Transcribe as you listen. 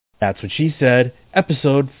That's What She Said,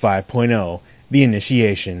 Episode 5.0, The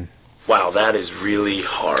Initiation. Wow, that is really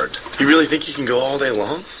hard. You really think you can go all day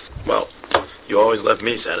long? Well, you always left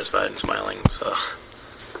me satisfied and smiling, so...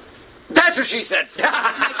 That's what she said!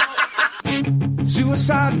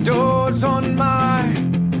 Suicide doors on my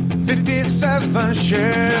 57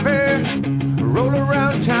 Chevy. Roll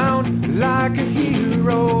around town like a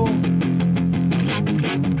hero.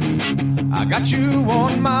 I got you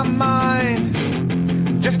on my mind,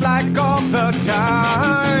 just like all the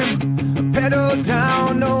time. Pedal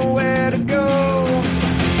down, nowhere to go.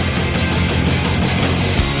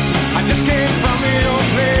 I just came from your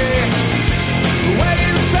place, where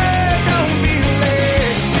you said don't be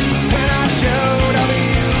late. When I showed up,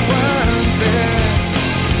 you weren't there.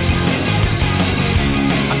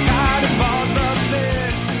 I'm tired of all the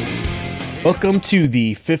this. Welcome to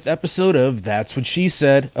the 5th episode of That's What She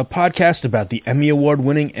Said, a podcast about the Emmy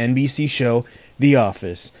Award-winning NBC show, The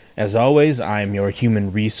Office. As always, I am your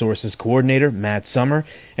Human Resources Coordinator, Matt Summer,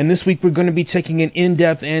 and this week we're going to be taking an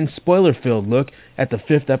in-depth and spoiler-filled look at the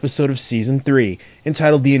 5th episode of Season 3,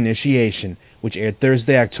 entitled The Initiation, which aired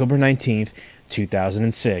Thursday, October 19th,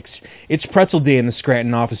 2006. It's Pretzel Day in the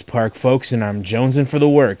Scranton Office Park, folks, and I'm jonesing for the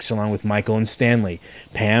works, along with Michael and Stanley.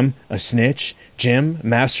 Pam, a snitch. Jim,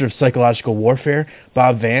 master of psychological warfare.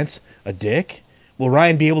 Bob Vance, a dick. Will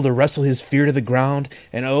Ryan be able to wrestle his fear to the ground?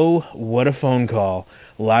 And oh, what a phone call.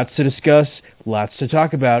 Lots to discuss, lots to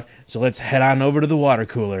talk about, so let's head on over to the water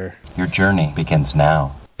cooler. Your journey begins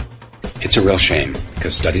now. It's a real shame,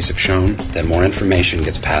 because studies have shown that more information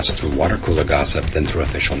gets passed through water cooler gossip than through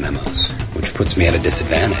official memos, which puts me at a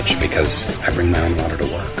disadvantage because I bring my own water to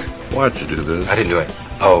work. Why'd you do this? I didn't do it.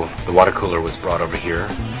 Oh, the water cooler was brought over here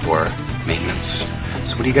for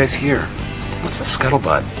maintenance. So what do you guys hear? What's the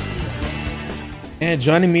scuttlebutt? And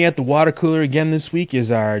joining me at the water cooler again this week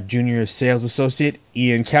is our junior sales associate,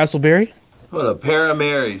 Ian Castleberry. What a pair of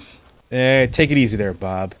Marys. Take it easy there,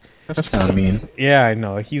 Bob. That's kind of mean. Yeah, I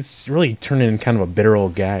know. He's really turning into kind of a bitter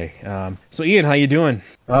old guy. So, Ian, how you doing?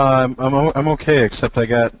 I'm okay, except I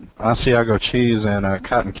got Asiago cheese and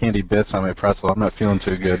cotton candy bits on my pretzel. I'm not feeling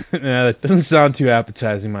too good. That doesn't sound too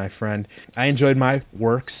appetizing, my friend. I enjoyed my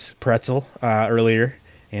Works pretzel earlier,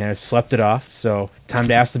 and I slept it off, so time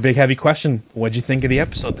to ask the big heavy question. What'd you think of the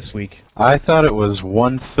episode this week? I thought it was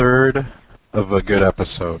 1/3 of a good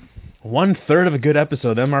episode. 1/3 of a good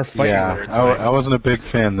episode. Them are fighting words. Yeah, I wasn't a big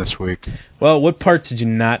fan this week. Well, what part did you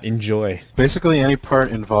not enjoy? Basically any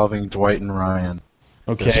part involving Dwight and Ryan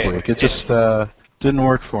this week. It just didn't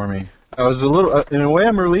work for me. I was a little, in a way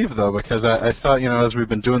I'm relieved though, because I thought, as we've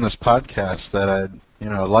been doing this podcast, that I'd,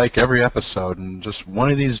 like every episode, and just one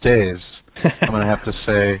of these days, I'm going to have to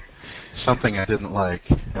say something I didn't like,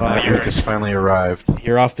 and that week has finally arrived.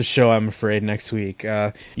 You're off the show, I'm afraid, next week.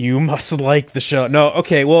 You must like the show. No,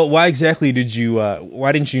 okay, well, why exactly didn't you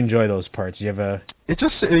enjoy those parts? You have a... It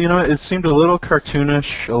just, it seemed a little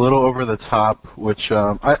cartoonish, a little over the top, which,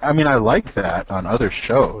 I mean, I like that on other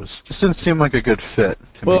shows. Just didn't seem like a good fit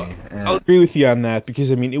to me. Well, I'll agree with you on that, because,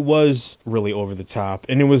 I mean, it was really over the top,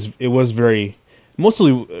 and it was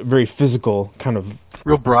mostly very physical, kind of...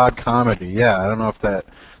 Real broad comedy, yeah. I don't know if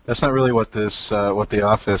that's not really what what The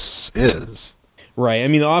Office is. Right. I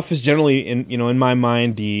mean, The Office generally, in my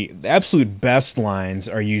mind, the absolute best lines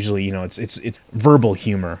are usually, it's verbal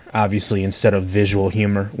humor, obviously, instead of visual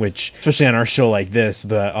humor, which, especially on our show like this,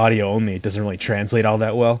 the audio only, it doesn't really translate all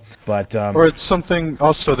that well. But or it's something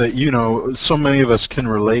also that, so many of us can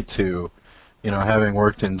relate to, having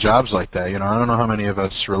worked in jobs like that. I don't know how many of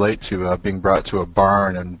us relate to being brought to a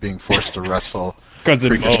barn and being forced to wrestle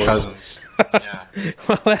freakish cousins. Yeah.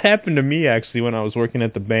 Well, that happened to me, actually, when I was working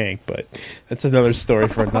at the bank, but that's another story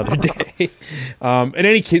for another day. In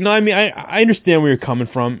any case, no, I mean, I understand where you're coming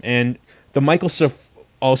from, and the Michael stuff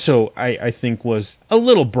also, I think, was a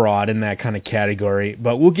little broad in that kind of category,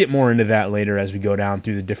 but we'll get more into that later as we go down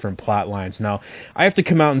through the different plot lines. Now, I have to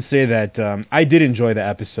come out and say that I did enjoy the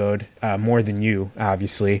episode more than you,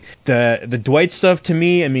 obviously. The Dwight stuff, to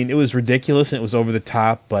me, I mean, it was ridiculous and it was over the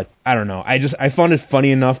top, but I don't know. I found it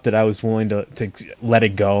funny enough that I was willing to let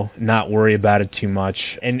it go, not worry about it too much.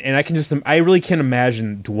 And I really can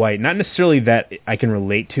imagine Dwight, not necessarily that I can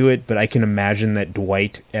relate to it, but I can imagine that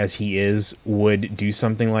Dwight, as he is, would do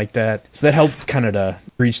something like that. So that helped kind of to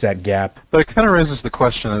breach that gap. But it kind of raises the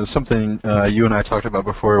question, and it's something you and I talked about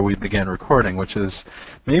before we began recording, which is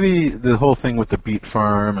maybe the whole thing with the beet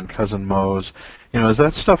farm and Cousin Moe's, is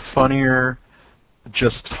that stuff funnier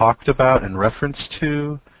just talked about and referenced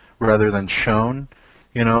to rather than shown?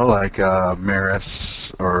 Like Maris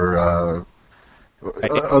or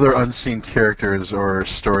other unseen characters or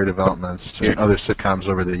story developments in other sitcoms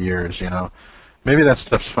over the years, Maybe that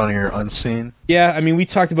stuff's funnier unseen. Yeah, I mean, we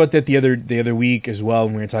talked about that the other week as well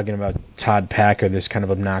when we were talking about Todd Packer, this kind of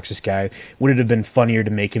obnoxious guy. Would it have been funnier to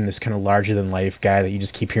make him this kind of larger-than-life guy that you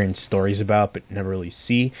just keep hearing stories about but never really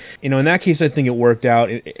see? In that case, I think it worked out,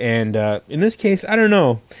 and in this case, I don't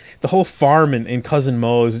know. The whole farm in Cousin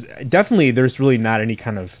Moe's, definitely there's really not any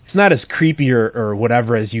kind of... It's not as creepy or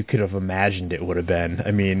whatever as you could have imagined it would have been.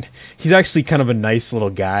 I mean, he's actually kind of a nice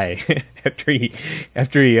little guy after he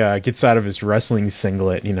gets out of his wrestling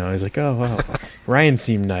singlet. He's like, oh, wow, Ryan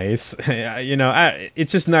seemed nice.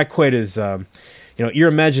 It's just not quite as... your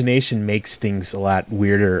imagination makes things a lot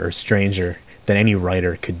weirder or stranger than any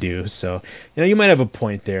writer could do. So, you might have a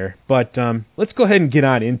point there. But let's go ahead and get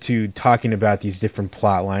on into talking about these different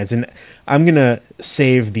plot lines. And I'm going to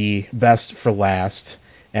save the best for last,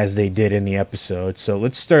 as they did in the episode. So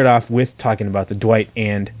let's start off with talking about the Dwight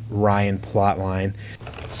and Ryan plot line.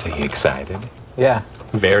 So you excited? Yeah.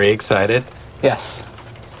 Very excited? Yes.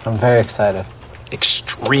 I'm very excited.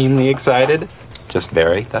 Extremely excited? Just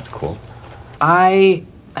very? That's cool. I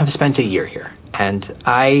have spent a year here, and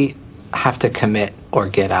I have to commit or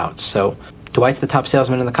get out. So Dwight's the top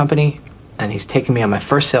salesman in the company, and he's taking me on my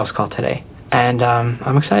first sales call today. And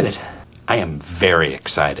I'm excited. I am very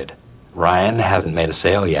excited. Ryan hasn't made a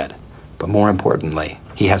sale yet. But more importantly,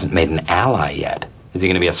 he hasn't made an ally yet. Is he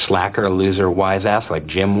going to be a slacker, loser, wise ass like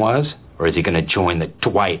Jim was? Or is he going to join the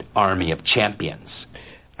Dwight Army of Champions?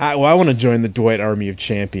 I want to join the Dwight Army of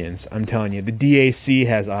Champions. I'm telling you, the DAC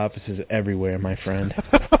has offices everywhere, my friend.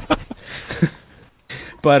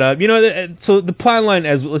 But, so the plot line,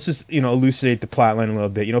 let's just, elucidate the plot line a little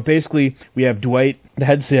bit. Basically, we have Dwight, the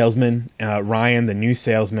head salesman, Ryan, the new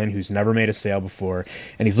salesman who's never made a sale before,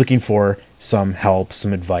 and he's looking for some help,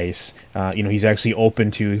 some advice. He's actually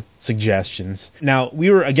open to suggestions. Now,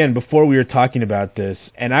 before we were talking about this,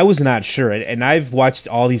 and I was not sure, and I've watched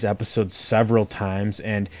all these episodes several times,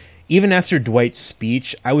 and even after Dwight's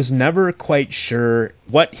speech, I was never quite sure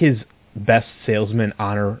what his best salesman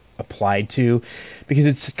honor applied to, because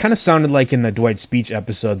it kind of sounded like in the Dwight speech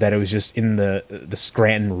episode that it was just in the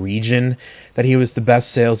Scranton region that he was the best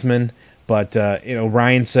salesman, but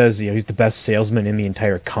Ryan says he's the best salesman in the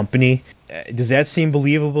entire company. Does that seem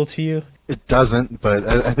believable to you? It doesn't, but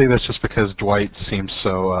I think that's just because Dwight seems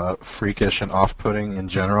so freakish and off-putting in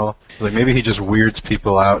general. Like maybe he just weirds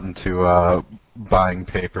people out into buying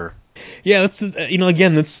paper. Yeah, that's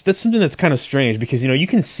something that's kind of strange because you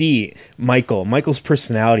can see Michael's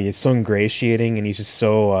personality is so ingratiating, and he's just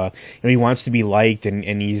so he wants to be liked,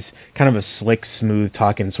 and he's kind of a slick, smooth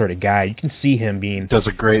talking sort of guy. You can see him being does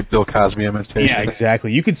a great Bill Cosby imitation. Yeah,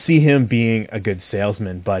 exactly. You could see him being a good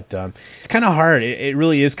salesman, but it's kind of hard. It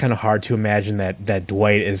really is kind of hard to imagine that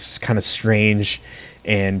Dwight, is kind of strange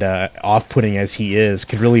and off-putting as he is,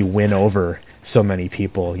 could really win over so many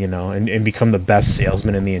people, and become the best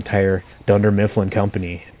salesman in the entire Dunder Mifflin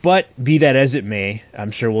company. But be that as it may,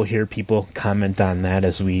 I'm sure we'll hear people comment on that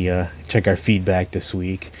as we check our feedback this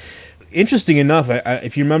week. Interesting enough,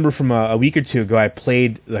 if you remember from a week or two ago, I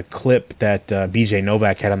played the clip that BJ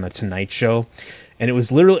Novak had on The Tonight Show, and it was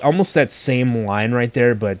literally almost that same line right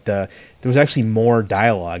there, but there was actually more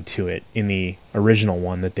dialogue to it in the original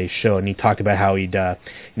one that they showed. And he talked about how he'd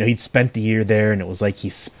spent the year there, and it was like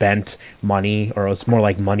he spent money, or it was more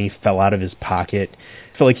like money fell out of his pocket.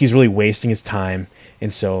 Felt like he's really wasting his time.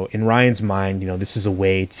 And so, in Ryan's mind, this is a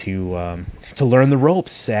way to learn the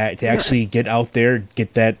ropes, to actually get out there,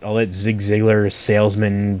 get all that Zig Ziglar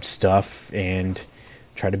salesman stuff, and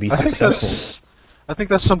try to be successful. I think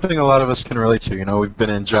that's something a lot of us can relate to. We've been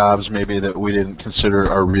in jobs maybe that we didn't consider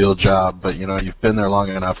our real job, but you've been there long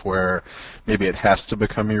enough where maybe it has to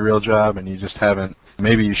become your real job, and you just haven't.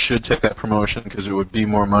 Maybe you should take that promotion because it would be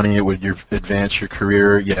more money, it would advance your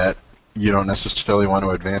career, yet you don't necessarily want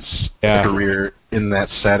to advance a career in that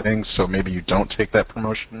setting, so maybe you don't take that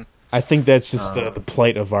promotion. I think that's just the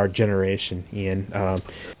plight of our generation, Ian.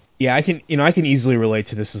 Yeah, I can easily relate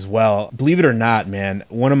to this as well. Believe it or not, man,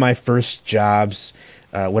 one of my first jobs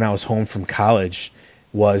when I was home from college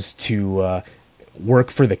was to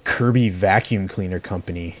work for the Kirby vacuum cleaner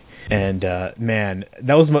company. And man,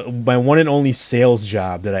 that was my one and only sales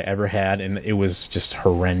job that I ever had, and it was just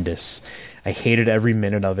horrendous. I hated every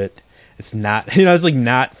minute of it. It's not, it's like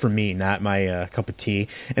not for me, not my cup of tea.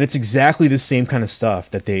 And it's exactly the same kind of stuff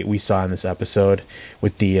that we saw in this episode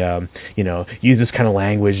with the, use this kind of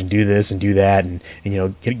language and do this and do that and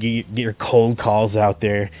get your cold calls out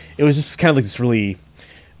there. It was just kind of like this really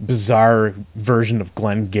bizarre version of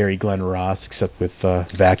Glenn Ross, except with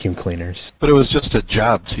vacuum cleaners. But it was just a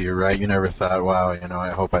job to you, right? You never thought, wow,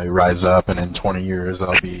 I hope I rise up and in 20 years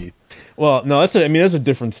I'll be Well, no, that's a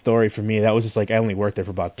different story for me. That was just like I only worked there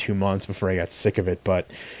for about 2 months before I got sick of it. But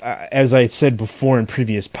as I said before in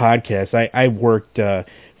previous podcasts, I worked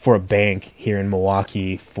for a bank here in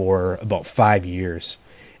Milwaukee for about 5 years.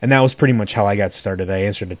 And that was pretty much how I got started. I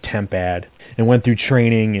answered a temp ad and went through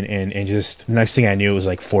training, and just next thing I knew, it was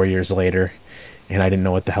like 4 years later, and I didn't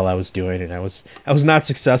know what the hell I was doing, and I was not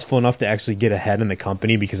successful enough to actually get ahead in the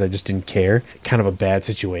company because I just didn't care. Kind of a bad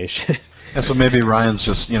situation. Yeah, so maybe Ryan's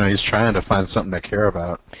just, he's trying to find something to care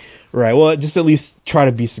about. Right. Well, just at least try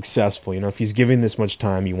to be successful. If he's giving this much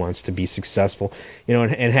time, he wants to be successful.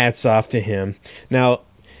 And hats off to him. Now,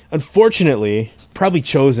 unfortunately, probably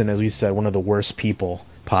chosen, as we said, one of the worst people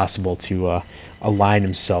possible to align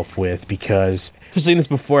himself with, because I was saying this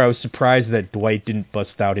before, I was surprised that Dwight didn't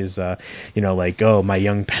bust out his, my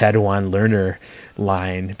young Padawan learner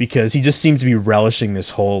line, because he just seems to be relishing this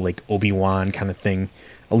whole, Obi-Wan kind of thing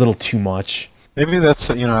a little too much. Maybe that's,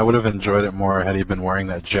 I would have enjoyed it more had he been wearing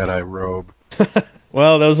that Jedi robe.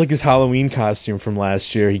 Well, that was like his Halloween costume from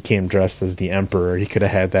last year. He came dressed as the Emperor. He could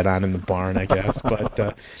have had that on in the barn, I guess.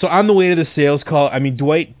 But so on the way to the sales call,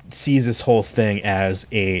 Dwight sees this whole thing as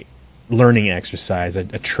a learning exercise,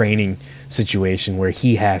 a training situation where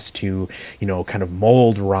he has to, kind of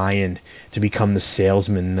mold Ryan to become the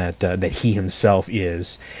salesman that he himself is.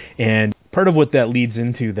 And part of what that leads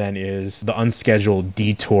into then is the unscheduled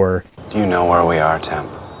detour. Do you know where we are, Temp?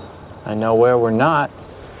 I know where we're not.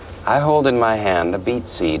 I hold in my hand a beet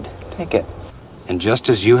seed. Take it. And just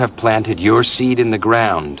as you have planted your seed in the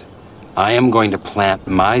ground, I am going to plant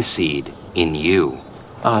my seed in you.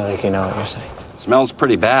 I think you know what you're saying. Smells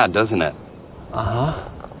pretty bad, doesn't it? Uh-huh.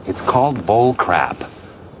 It's called bull crap,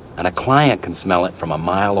 and a client can smell it from a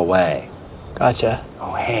mile away. Gotcha.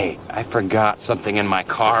 Oh, hey, I forgot something in my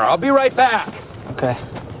car. I'll be right back. Okay.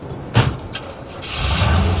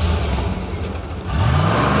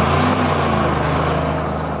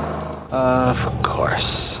 Of course.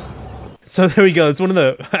 So there we go. It's one of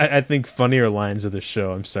the, I think, funnier lines of the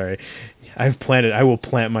show. I'm sorry. I will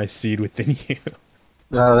plant my seed within you.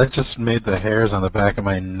 No, that just made the hairs on the back of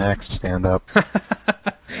my neck stand up.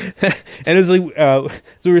 And it's like, as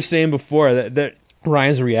we were saying before, that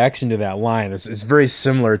Ryan's reaction to that line is very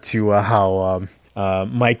similar to how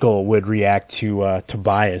Michael would react to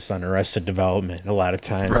Tobias on Arrested Development a lot of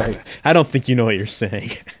times. Right. I don't think you know what you're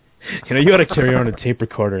saying. You ought to carry on a tape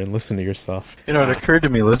recorder and listen to yourself. It occurred to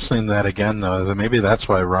me listening to that again, though, that maybe that's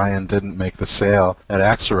why Ryan didn't make the sale at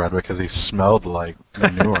Axelrod, because he smelled like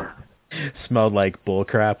manure. Smelled like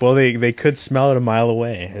bullcrap. Well, they could smell it a mile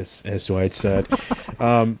away, as Dwight said.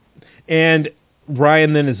 And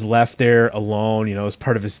Ryan then is left there alone, as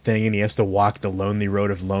part of his thing, and he has to walk the lonely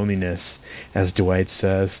road of loneliness, as Dwight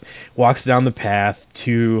says. Walks down the path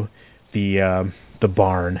to the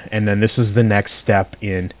barn, and then this is the next step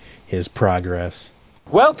in his progress.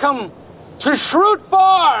 Welcome to Schrute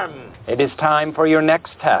Farm! It is time for your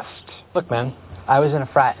next test. Look, man, I was in a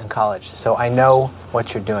frat in college, so I know what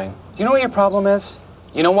you're doing. Do you know what your problem is?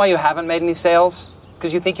 You know why you haven't made any sales?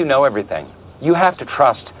 Because you think you know everything. You have to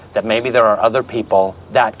trust that maybe there are other people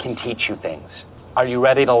that can teach you things. Are you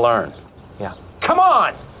ready to learn? Yeah. Come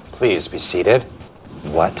on! Please be seated.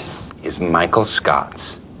 What is Michael Scott's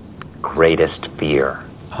greatest fear?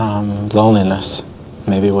 Loneliness.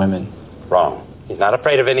 Maybe women. Wrong. He's not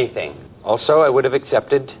afraid of anything. Also, I would have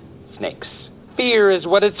accepted snakes. Fear is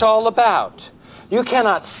what it's all about. You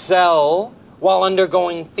cannot sell while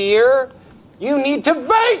undergoing fear. You need to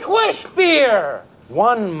vanquish fear.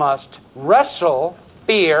 One must wrestle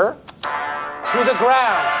fear to the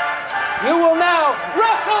ground. You will now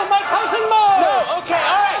wrestle my cousin Mo! No, okay,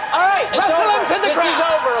 all right. Wrestle him to the ground. This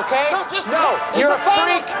is over, okay? No, you're a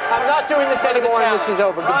freak. I'm not doing this anymore, and this is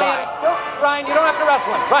over. Goodbye. Ryan, you don't have to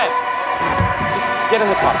wrestle him. Ryan, get in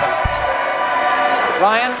the coffin.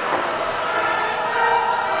 Ryan?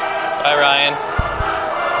 Bye, Ryan.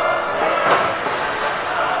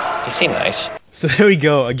 You seem nice. So there we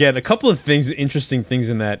go. Again, a couple of interesting things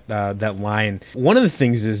in that line. One of the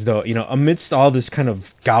things is, though, amidst all this kind of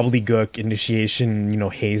gobbledygook initiation,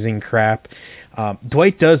 hazing crap,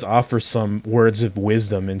 Dwight does offer some words of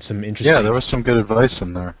wisdom and some interesting. Yeah, there was some good advice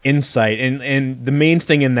in there. Insight, and the main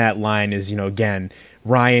thing in that line is, again,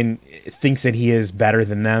 Ryan thinks that he is better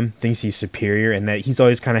than them, thinks he's superior, and that he's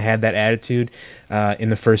always kind of had that attitude in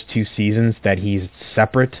the first 2 seasons, that he's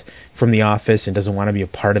separate from the office and doesn't want to be a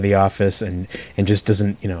part of the office, and just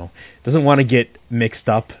doesn't want to get mixed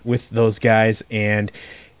up with those guys, and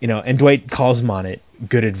Dwight calls him on it.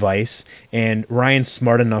 Good advice, and Ryan's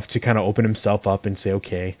smart enough to kind of open himself up and say,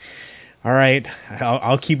 okay, all right,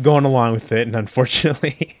 I'll keep going along with it, and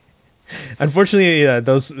unfortunately Unfortunately,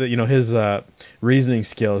 those his reasoning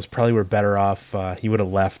skills probably were better off. He would have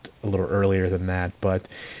left a little earlier than that. But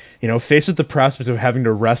faced with the prospect of having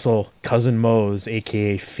to wrestle Cousin Mose,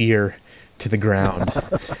 aka Fear, to the ground,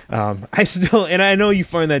 I know you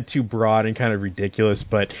find that too broad and kind of ridiculous,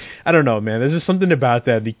 but I don't know, man. There's just something about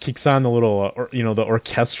that. He kicks on the little, the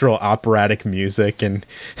orchestral operatic music, and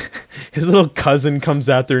his little cousin comes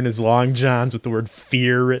out there in his long johns with the word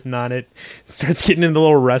Fear written on it, starts getting in the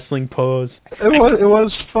little wrestling pose. It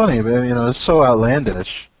was funny, but it's so outlandish.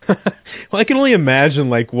 Well, I can only imagine,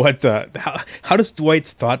 like, how does Dwight's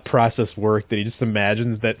thought process work, that he just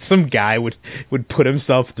imagines that some guy would put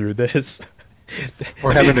himself through this?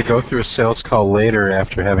 Or having to go through a sales call later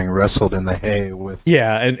after having wrestled in the hay with...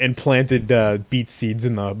 Yeah, and planted beet seeds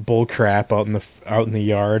in the bull crap out in the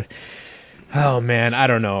yard. Oh, man, I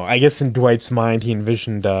don't know. I guess in Dwight's mind he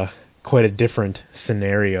envisioned quite a different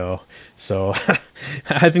scenario. So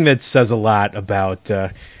I think that says a lot about...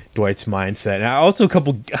 Dwight's mindset. And also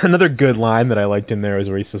another good line that I liked in there is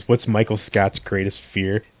where he says, "What's Michael Scott's greatest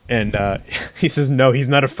fear?" And he says, "No, he's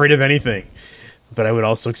not afraid of anything, but I would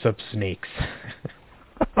also accept snakes."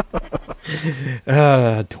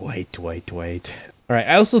 Dwight. All right.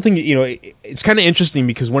 I also think it's kind of interesting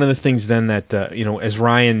because one of the things then that as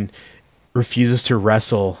Ryan refuses to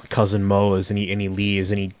wrestle Cousin Mose and he leaves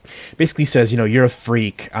and he basically says, "You're a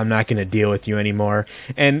freak. I'm not going to deal with you anymore,"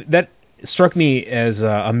 and that struck me as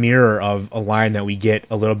a mirror of a line that we get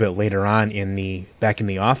a little bit later on back in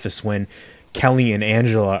the office when Kelly and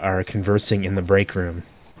Angela are conversing in the break room.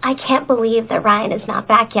 I can't believe that Ryan is not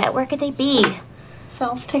back yet. Where could they be?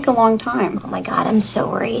 Sales take a long time. Oh my God, I'm so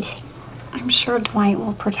worried. I'm sure Dwight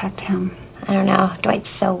will protect him. I don't know. Dwight's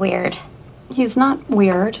so weird. He's not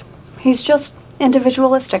weird. He's just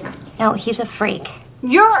individualistic. No, he's a freak.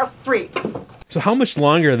 You're a freak! So how much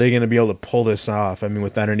longer are they going to be able to pull this off? I mean,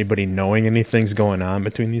 without anybody knowing anything's going on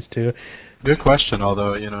between these two? Good question,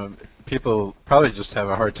 although, people probably just have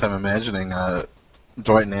a hard time imagining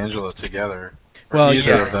Dwight and Angela together. Or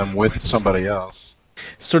either of them with somebody else.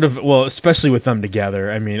 Sort of, well, especially with them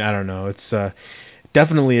together. I mean, I don't know. It's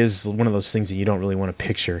definitely is one of those things that you don't really want to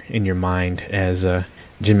picture in your mind as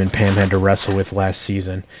Jim and Pam had to wrestle with last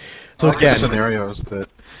season. So again, scenarios that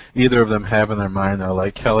either of them have in their mind, though,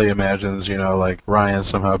 like Kelly imagines, like Ryan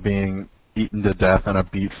somehow being eaten to death on a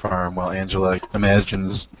beet farm, while Angela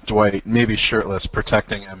imagines Dwight maybe shirtless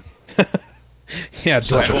protecting him. Yeah,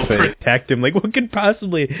 Dwight will protect him. Like, what could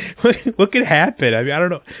happen? I mean, I don't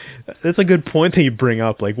know. That's a good point that you bring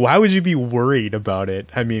up. Like, why would you be worried about it?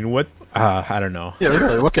 I mean, what? I don't know. Yeah,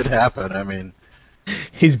 really, what could happen? I mean,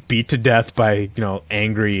 he's beat to death by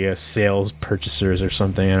angry sales purchasers or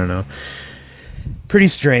something. I don't know.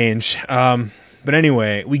 Pretty strange. But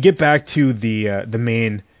anyway, we get back to the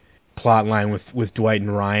main plot line with Dwight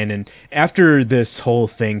and Ryan, and after this whole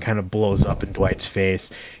thing kind of blows up in Dwight's face,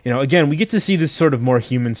 again, we get to see this sort of more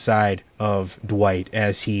human side of Dwight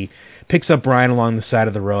as he picks up Ryan along the side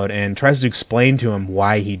of the road and tries to explain to him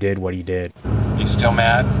why he did what he did. You still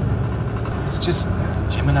mad? It's just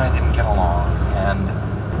Jim and I didn't get along, and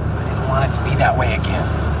I didn't want it to be that way again.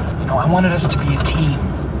 I wanted us to be a team,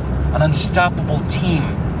 an unstoppable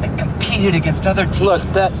team that competed against other teams. Look,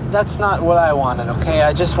 that's not what I wanted, okay?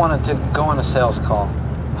 I just wanted to go on a sales call.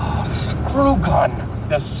 Oh, screw gun.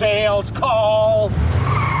 The sales call.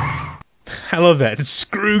 I love that. It's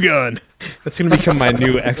screw gun. That's going to become my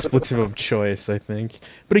new expletive of choice, I think.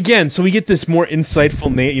 But again, so we get this more insightful,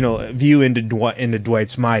 view into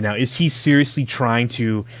Dwight's mind. Now, is he seriously trying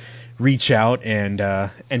to reach out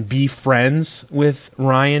and be friends with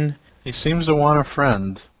Ryan? He seems to want a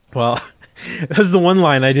friend. Well, that was the one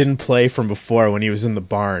line I didn't play from before when he was in the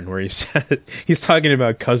barn, where he said he's talking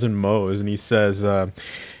about Cousin Mose, and he says,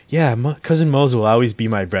 Cousin Mose will always be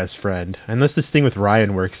my best friend, unless this thing with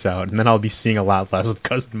Ryan works out, and then I'll be seeing a lot less of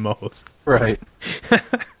Cousin Mose. Right.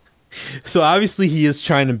 So obviously he is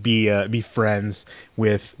trying to be friends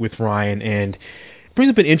with Ryan, and it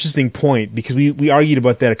brings up an interesting point, because we argued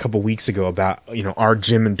about that a couple weeks ago about, are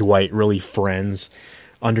Jim and Dwight really friends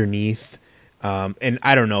underneath? And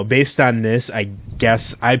I don't know, based on this, I guess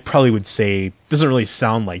I probably would say it doesn't really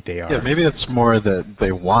sound like they are. Yeah, maybe it's more that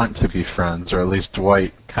they want to be friends, or at least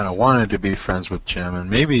Dwight kind of wanted to be friends with Jim,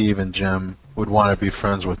 and maybe even Jim would want to be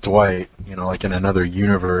friends with Dwight, like in another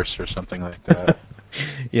universe or something like that.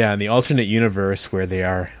 Yeah, in the alternate universe where they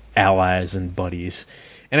are allies and buddies.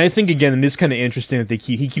 And I think, again, it's kind of interesting that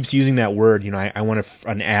he keeps using that word, I want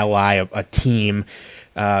an ally, a team.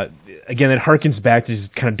 Again, it harkens back to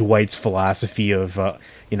kind of Dwight's philosophy of,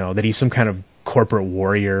 that he's some kind of corporate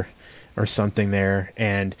warrior or something there.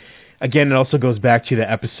 And again, it also goes back to the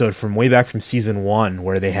episode from way back from season 1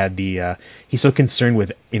 where they had the he's so concerned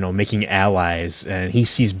with making allies, and he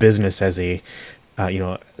sees business as a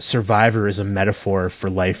survivor as a metaphor for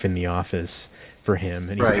life in the office for him.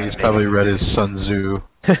 And he's probably read his Sun Tzu.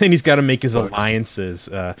 And he's got to make his alliances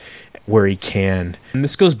where he can. And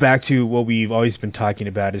this goes back to what we've always been talking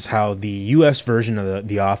about, is how the U.S. version of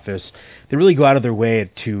The Office, they really go out of their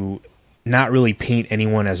way to not really paint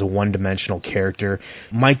anyone as a one-dimensional character.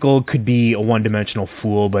 Michael could be a one-dimensional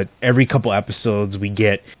fool, but every couple episodes we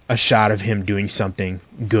get a shot of him doing something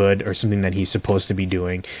good or something that he's supposed to be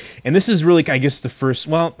doing. And this is really, I guess, the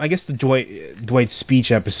Dwight's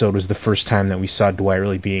speech episode was the first time that we saw Dwight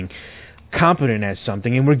really being competent at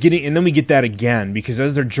something, and then we get that again, because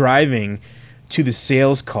as they're driving to the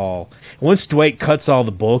sales call, once Dwight cuts all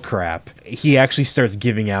the bull crap, he actually starts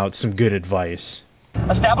giving out some good advice.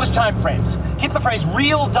 Establish time frames. Keep the phrase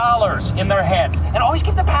real dollars in their head. And always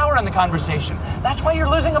keep the power in the conversation. That's why you're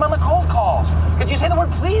losing them on the cold calls. Because you say the word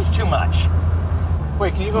please too much.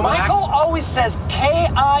 Wait, can you go back? Michael always says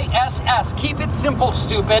K-I-S-S. Keep it simple,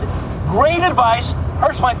 stupid. Great advice.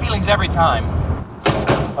 Hurts my feelings every time.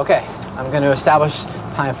 Okay, I'm going to establish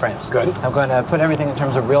time frames. Good. I'm going to put everything in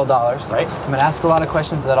terms of real dollars. Right. I'm going to ask a lot of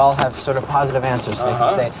questions that all have sort of positive answers. They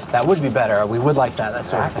can say, that would be better, or we would like that, that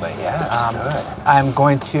sort of thing. Yeah, good. I'm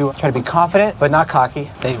going to try to be confident, but not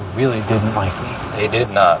cocky. They really didn't like me. They did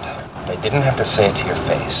not. They didn't have to say it to your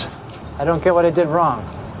face. I don't get what I did wrong.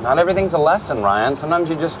 Not everything's a lesson, Ryan. Sometimes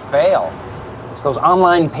you just fail. It's those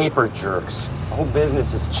online paper jerks. The whole business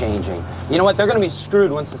is changing. You know what? They're going to be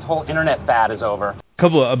screwed once this whole internet fad is over.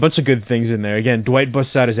 A bunch of good things in there. Again, Dwight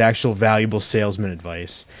busts out his actual valuable salesman advice,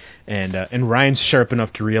 and Ryan's sharp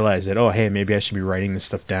enough to realize that, oh, hey, maybe I should be writing this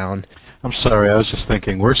stuff down. I'm sorry, I was just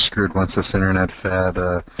thinking we're screwed once this internet fad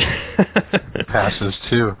passes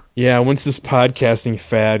too. Yeah, once this podcasting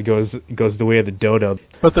fad goes the way of the dodo.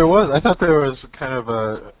 But I thought there was kind of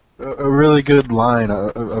a really good line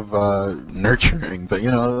of nurturing. But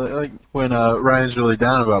like when Ryan's really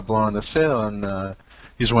down about blowing the sale and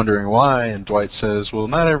he's wondering why, and Dwight says, well,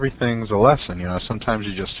 not everything's a lesson, sometimes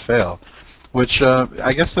you just fail. Which,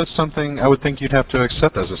 I guess that's something I would think you'd have to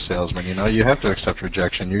accept as a salesman, you have to accept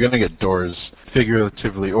rejection. You're going to get doors,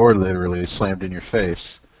 figuratively or literally, slammed in your face.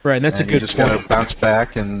 Right, and that's a good point. You just got to bounce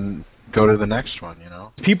back and go to the next one,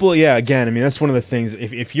 People, yeah, again, I mean, that's one of the things,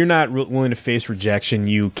 if you're not willing to face rejection,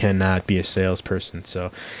 you cannot be a salesperson,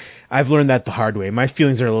 so I've learned that the hard way. My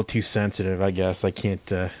feelings are a little too sensitive, I guess. I can't...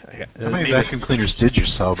 How many vacuum cleaners did you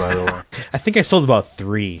sell, by the way? I think I sold about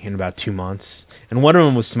 3 in about 2 months. And one of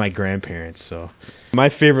them was to my grandparents, so... My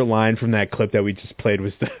favorite line from that clip that we just played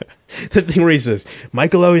was the thing where he says,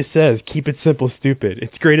 Michael always says, keep it simple, stupid.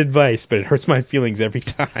 It's great advice, but it hurts my feelings every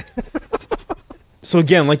time. So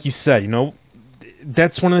again, like you said,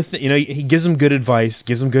 that's one of the things... he gives them good advice,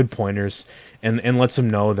 gives them good pointers, and lets them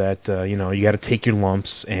know that, you got to take your lumps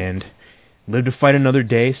and live to fight another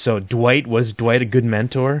day. So was Dwight a good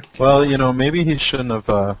mentor? Well, maybe he shouldn't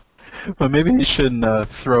have... maybe he shouldn't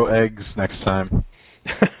throw eggs next time.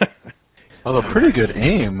 Although pretty good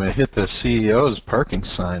aim. It hit the CEO's parking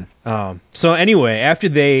sign. So anyway, after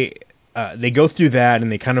they go through that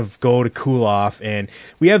and they kind of go to cool off, and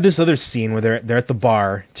we have this other scene where they're at the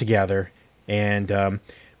bar together, and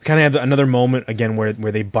we kind of have another moment again where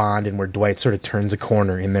they bond and where Dwight sort of turns a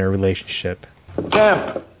corner in their relationship.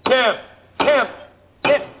 Temp,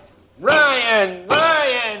 Ryan,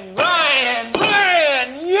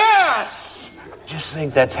 yes! Just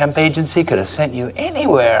think that temp agency could have sent you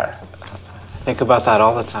anywhere. I think about that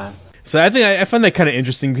all the time. So I find that kind of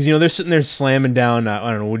interesting because they're sitting there slamming down.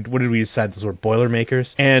 I don't know, what did we decide? Those were Boilermakers,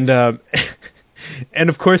 and and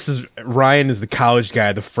of course Ryan is the college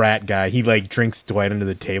guy, the frat guy. He drinks Dwight under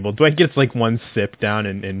the table. Dwight gets one sip down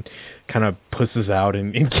and kind of pusses out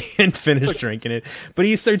and can't finish drinking it. But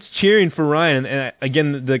he starts cheering for Ryan. And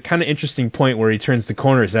again, the kind of interesting point where he turns the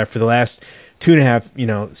corner is after the last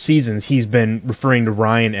 2.5 seasons, he's been referring to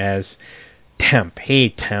Ryan as Temp. Hey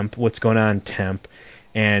Temp, what's going on, Temp?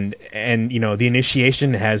 And the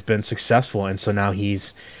initiation has been successful, and so now he's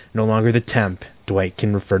no longer the Temp. Dwight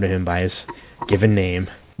can refer to him by his given name.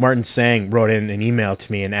 Martin Sang wrote in an email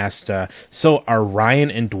to me and asked, so are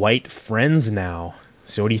Ryan and Dwight friends now?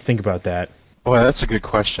 So what do you think about that? Boy, that's a good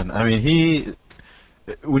question. I mean,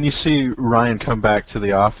 when you see Ryan come back to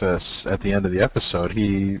the office at the end of the episode,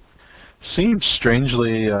 he seemed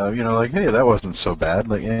strangely, hey, that wasn't so bad.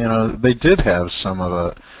 They did have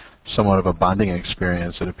somewhat of a bonding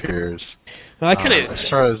experience, it appears. Well, as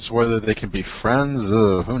far as whether they can be friends,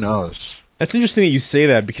 who knows? That's interesting that you say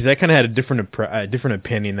that, because I kind of had a different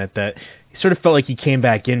opinion that it sort of felt like he came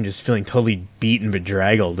back in just feeling totally beat and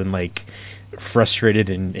bedraggled and like frustrated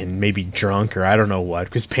and maybe drunk or I don't know what,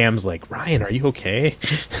 because Pam's like, Ryan, are you okay?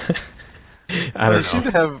 I don't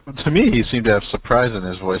know. To me, he seemed to have surprise in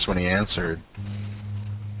his voice when he answered.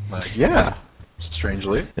 Like, yeah,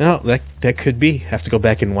 strangely. No, that could be. Have to go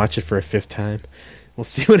back and watch it for a fifth time. We'll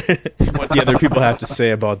see what the other people have to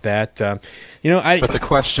say about that. But the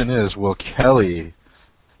question is, will Kelly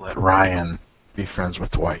let Ryan be friends with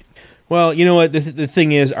Dwight? Well, you know what? The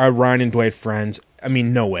thing is, are Ryan and Dwight friends? I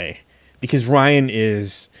mean, no way. Because Ryan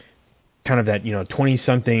is kind of that,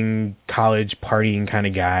 20-something college partying kind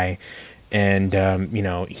of guy. And,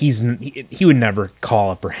 he would never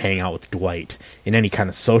call up or hang out with Dwight in any kind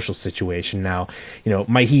of social situation. Now,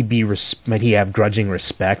 might he have grudging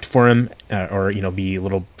respect for him, or be a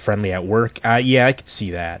little friendly at work? Yeah, I could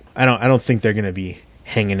see that. I don't think they're going to be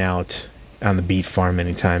hanging out on the beet farm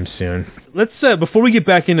anytime soon. Let's before we get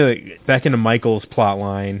back into Michael's plot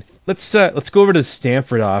line, let's go over to the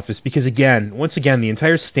Stanford office, because once again, the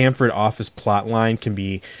entire Stanford office plot line can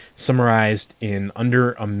be summarized in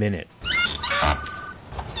under a minute.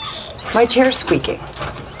 My chair's squeaking.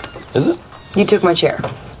 Is it? You took my chair.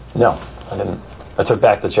 No, I didn't. I took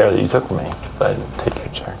back the chair that you took from me, but I didn't take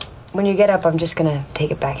your chair. When you get up, I'm just gonna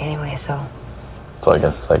take it back anyway, so... So I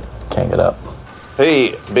guess I can't get up.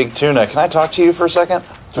 Hey, Big Tuna, can I talk to you for a second?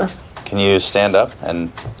 Sure. Can you stand up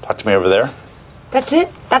and talk to me over there? That's it?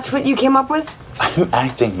 That's what you came up with? I'm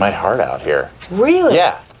acting my heart out here. Really?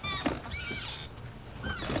 Yeah.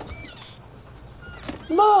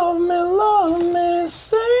 Love me,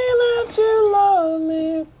 say that you love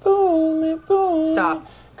me, fool me. Stop.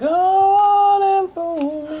 Go on and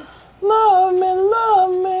fool me. Love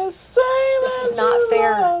me, say that this is not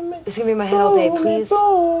fair. This is gonna be my head all day, please.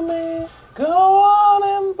 Fool me, go on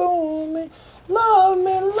and fool me. Love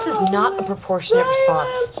me. This is not a proportionate response.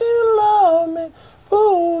 Say that you love me,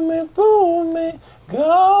 fool me. Go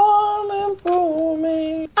on and fool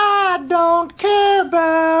me. I don't care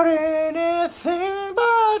about anything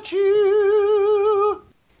but you.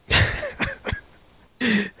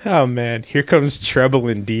 Oh man, here comes treble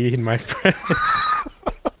indeed, my friend.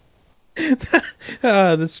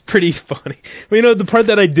 That's pretty funny. Well, the part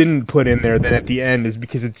that I didn't put in there then at the end is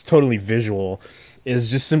because it's totally visual, is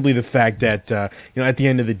just simply the fact that at the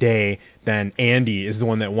end of the day, then Andy is the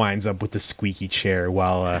one that winds up with the squeaky chair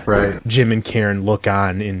while Jim and Karen look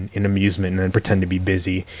on in amusement and then pretend to be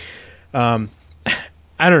busy. I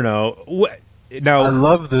don't know. Now, I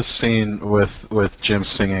love this scene with Jim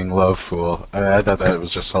singing "Love Fool." I thought that was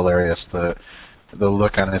just hilarious. The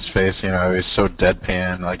look on his face, he's so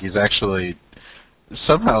deadpan, like he's actually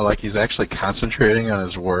concentrating on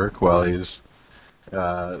his work while he's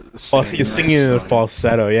he's singing in a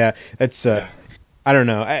falsetto. Yeah, that's I don't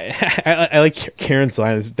know. I like Karen's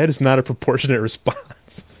line. That is not a proportionate response.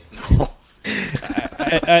 No.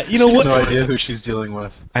 You know what? No idea who she's dealing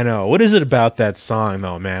with. I know. What is it about that song,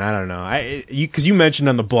 though, man? I don't know. Because you mentioned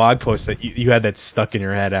on the blog post that you had that stuck in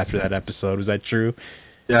your head after that episode. Was that true?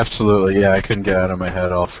 Yeah, absolutely. Yeah, I couldn't get it out of my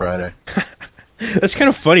head all Friday. That's kind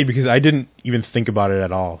of funny because I didn't even think about it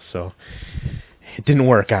at all. So it didn't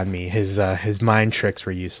work on me. His mind tricks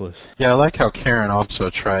were useless. Yeah, I like how Karen also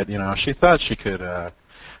tried. She thought she could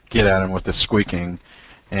get at him with the squeaking.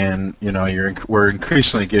 And, we're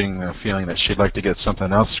increasingly getting the feeling that she'd like to get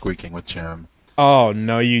something else squeaking with Jim. Oh,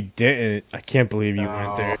 no, you didn't. I can't believe you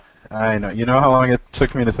went there. I know. You know how long it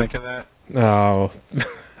took me to think of that? Oh,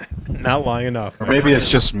 not long enough. Or maybe it's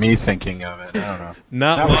just me thinking of it. I don't know.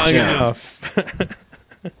 Not long enough.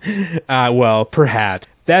 Well, perhaps.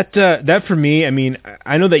 That for me, I mean,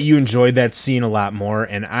 I know that you enjoyed that scene a lot more,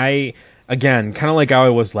 and I, again, kind of like how I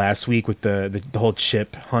was last week with the whole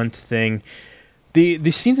chip hunt thing,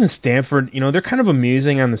 The scenes in Stanford, they're kind of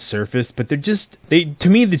amusing on the surface, but to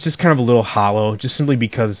me, they're just kind of a little hollow, just simply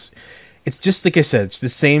because it's just, like I said, it's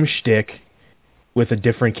the same shtick with a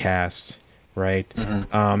different cast, right?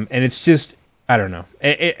 Mm-hmm. And it's just, I don't know,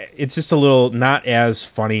 it's just a little not as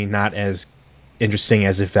funny, not as interesting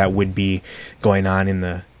as if that would be going on in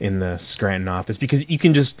the Scranton office, because you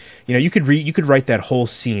can just, you could write that whole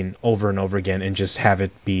scene over and over again and just have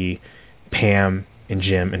it be Pam and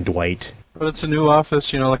Jim and Dwight. But it's a new office,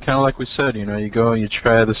 kind of like we said, you go and you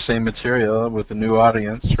try the same material with a new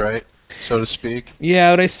audience, right, so to speak.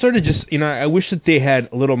 Yeah, but I sort of just, I wish that they had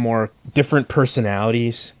a little more different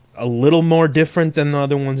personalities, a little more different than the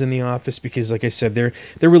other ones in the office, because, like I said, their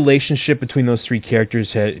relationship between those three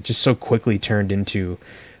characters had just so quickly turned into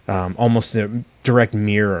almost a direct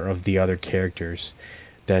mirror of the other characters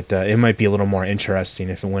that it might be a little more interesting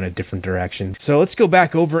if it went a different direction. So let's go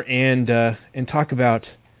back over and talk about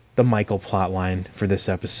the Michael plotline for this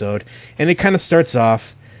episode. And it kind of starts off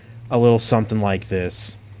a little something like this.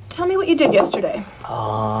 Tell me what you did yesterday.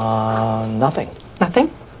 Nothing.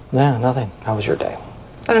 Nothing? Yeah, nothing. How was your day?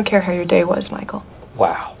 I don't care how your day was, Michael.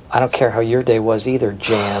 Wow. I don't care how your day was either,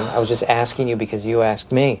 Jan. I was just asking you because you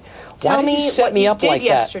asked me. Why did you set me up like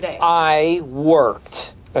yesterday? that? I worked.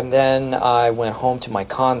 And then I went home to my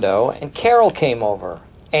condo, and Carol came over.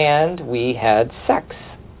 And we had sex.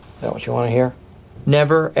 Is that what you want to hear?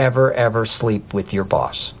 Never, ever, ever sleep with your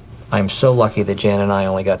boss. I'm so lucky that Jan and I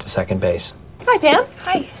only got to second base. Hi, Pam.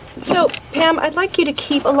 Hi. So, Pam, I'd like you to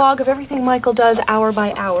keep a log of everything Michael does hour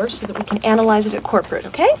by hour so that we can analyze it at corporate,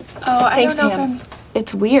 okay? I don't know, Pam.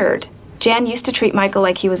 It's weird. Jan used to treat Michael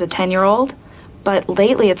like he was a 10-year-old, but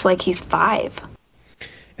lately it's like he's 5.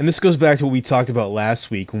 And this goes back to what we talked about last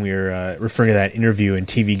week when we were referring to that interview in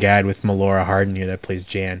TV Guide with Melora Hardin here that plays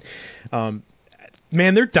Jan.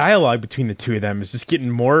 Man, their dialogue between the two of them is just getting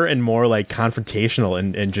more and more like confrontational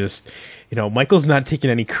and just, Michael's not taking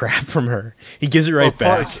any crap from her. He gives it right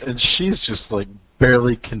back. And she's just like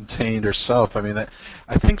barely contained herself. I mean,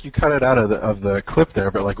 I think you cut it out of the clip there,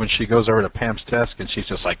 but like when she goes over to Pam's desk and she's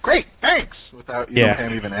just like, "Great, thanks," without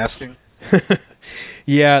Pam even asking.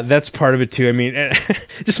 Yeah, that's part of it too. I mean,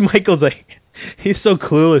 just Michael's like, he's so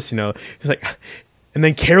clueless, He's like, and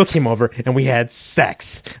then Carol came over and we had sex.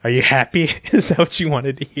 Are you happy? Is that what you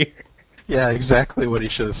wanted to hear? Yeah, exactly what he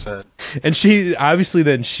should have said. And she, obviously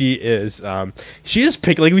then she is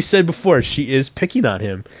picky, like we said before, she is picking on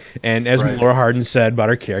him. And as Melora Hardin said about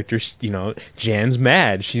her character, Jan's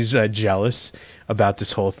mad. She's jealous about this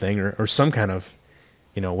whole thing or some kind of,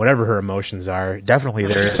 whatever her emotions are. Definitely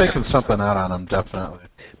there. She's taking something out on him, definitely.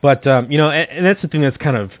 But, and that's the thing that's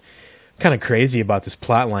kind of crazy about this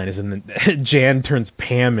plot line is that Jan turns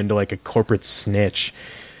Pam into like a corporate snitch.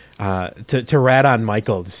 To rat on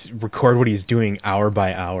Michael, to record what he's doing hour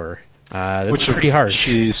by hour. That's pretty harsh.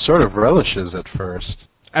 She sort of relishes at first.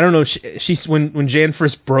 I don't know. She's when Jan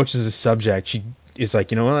first broaches the subject, she is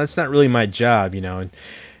like, well, that's not really my job, And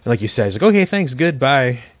like you said, she's like, okay, thanks, good,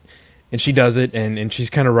 bye. And she does it, and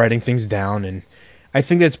she's kind of writing things down. And I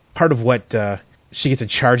think that's part of what she gets a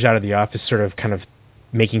charge out of the office, sort of kind of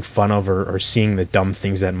making fun of or seeing the dumb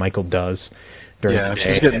things that Michael does during the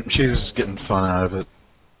day. She's getting fun out of it.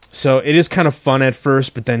 So it is kind of fun at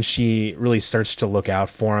first, but then she really starts to look out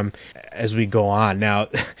for him as we go on. Now,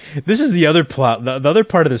 this is the other plot, the other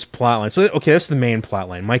part of this plot line. So, okay, that's the main plot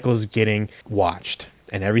line. Michael's getting watched,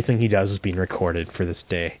 and everything he does is being recorded for this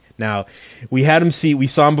day. Now, we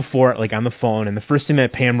saw him before, like on the phone, and the first thing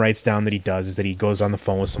that Pam writes down that he does is that he goes on the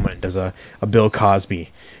phone with someone and does a Bill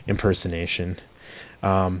Cosby impersonation.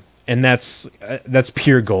 And that's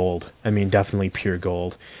pure gold. I mean, definitely pure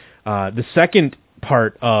gold. The second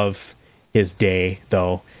part of his day,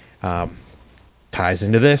 though, ties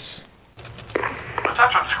into this.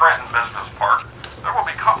 Attention Scranton Business Park. There will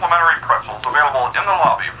be complimentary pretzels available in the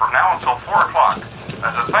lobby from now until 4 o'clock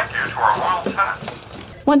as a thank you to our loyal tenants.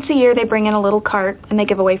 Once a year, they bring in a little cart and they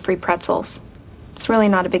give away free pretzels. It's really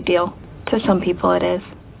not a big deal. To some people, it is.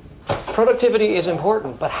 Productivity is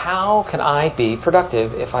important, but how can I be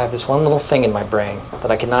productive if I have this one little thing in my brain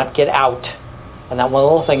that I cannot get out, and that one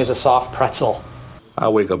little thing is a soft pretzel? I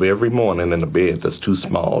wake up every morning in a bed that's too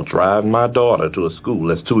small, drive my daughter to a school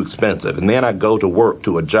that's too expensive, and then I go to work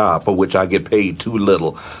to a job for which I get paid too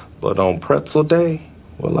little. But on pretzel day,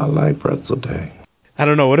 well, I like pretzel day. I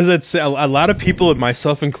don't know, what does that say? A lot of people,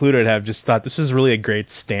 myself included, have just thought this is really a great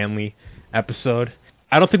Stanley episode.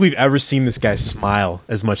 I don't think we've ever seen this guy smile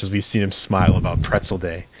as much as we've seen him smile about pretzel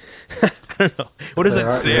day. I don't know. What does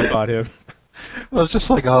that say about him? Well, it's just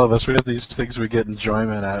like all of us. We have these things we get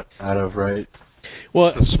enjoyment out of, right?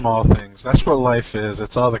 Well, the small things. That's what life is.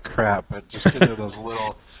 It's all the crap, but just getting those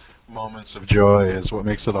little moments of joy is what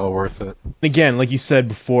makes it all worth it. Again, like you said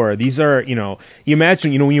before, these are, you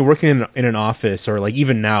imagine, when you're working in an office, or like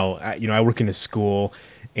even now, I work in a school,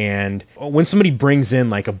 and when somebody brings in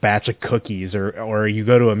like a batch of cookies, or you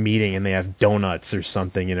go to a meeting and they have donuts or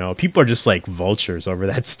something, people are just like vultures over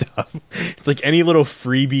that stuff. It's like any little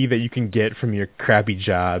freebie that you can get from your crappy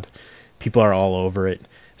job, people are all over it.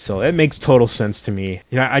 So it makes total sense to me.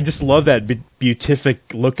 I just love that beatific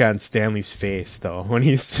look on Stanley's face, though, when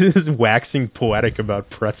he's just waxing poetic about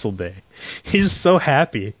pretzel day. He's so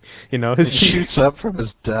happy, He shoots up from his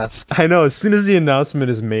desk. I know. As soon as the announcement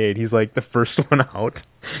is made, he's like the first one out,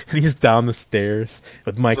 and he's down the stairs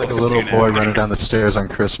with Michael. Like a little boy running down the stairs on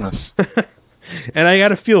Christmas. And I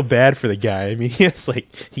gotta feel bad for the guy. I mean, he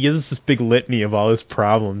gives us this big litany of all his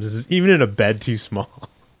problems, even in a bed too small.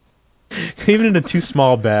 Even in a too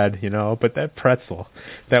small bed, you know. But that pretzel,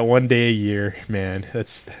 that one day a year, man,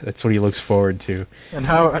 that's what he looks forward to. And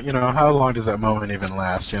how long does that moment even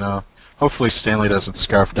last? You know, hopefully Stanley doesn't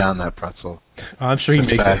scarf down that pretzel. I'm sure he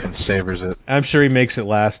makes it and savors it. I'm sure he makes it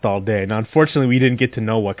last all day. Now, unfortunately, we didn't get to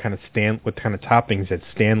know what kind of toppings that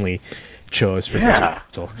Stanley chose for the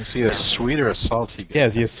pretzel. Is he a sweet or a salty guy? Yeah,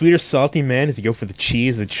 is he a sweet or salty man? Does he go for the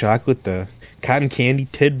cheese, the chocolate, the cotton candy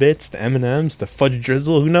tidbits, the M&Ms, the fudge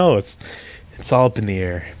drizzle? Who knows? It's all up in the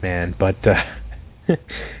air, man. But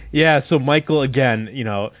yeah, so Michael, again, you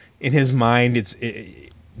know, in his mind,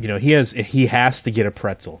 he has to get a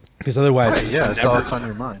pretzel because otherwise, that's all that's on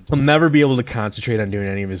your mind. He'll never be able to concentrate on doing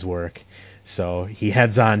any of his work. So he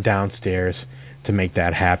heads on downstairs to make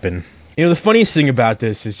that happen. You know, the funniest thing about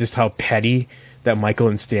this is just how petty that Michael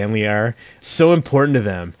and Stanley are. So important to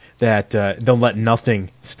them that they'll let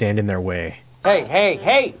nothing stand in their way.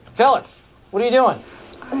 Hey, Phyllis, what are you doing?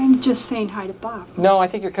 I'm just saying hi to Bob. No, I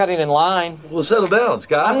think you're cutting in line. Well, settle down,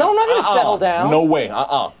 Scott. No, I'm not going to settle down. No way,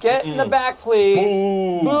 Get in the back, please.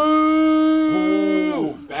 Boo.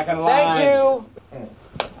 Boo. Back in line. Thank you.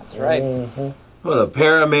 That's right. What a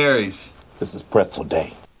pair of Marys. This is pretzel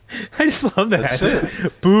day. I just love that. That's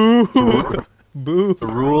it. Boo. Boo. The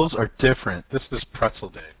rules are different. This is pretzel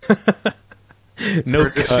day. No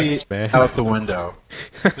courtesy cuts, man. Out the window.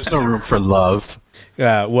 There's no room for love.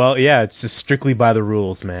 It's just strictly by the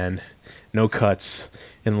rules, man. No cuts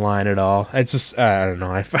in line at all. I don't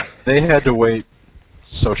know. They had to wait,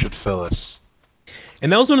 so should Phyllis.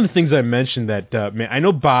 And that was one of the things I mentioned that, man, I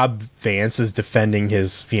know Bob Vance is defending his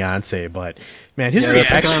fiance, but, man, his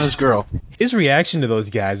reaction on his girl. His reaction to those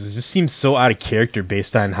guys just seems so out of character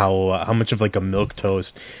based on how much of like a milquetoast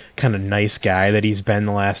kind of nice guy that he's been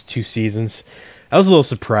the last 2 seasons. I was a little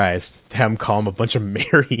surprised to have him call him a bunch of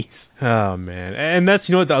Marys. Oh, man. And that's,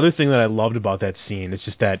 you know what, the other thing that I loved about that scene is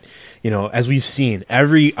just that, you know, as we've seen,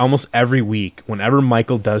 almost every week, whenever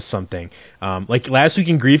Michael does something, like last week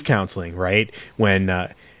in Grief Counseling, right, when,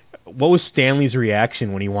 what was Stanley's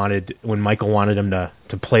reaction when Michael wanted him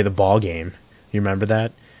to play the ball game? You remember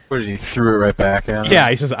that? What did he threw it right back at him?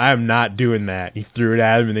 Yeah, he says, I am not doing that. He threw it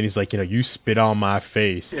at him, and then he's like, you know, you spit on my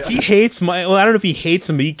face. Yeah. He hates Michael. I don't know if he hates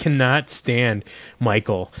him, but he cannot stand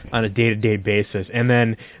Michael on a day-to-day basis. And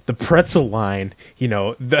then the pretzel line, you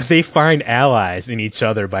know, they find allies in each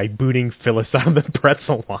other by booting Phyllis out of the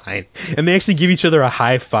pretzel line. And they actually give each other a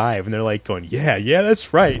high five, and they're like going, yeah,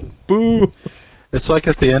 that's right. Boo. It's like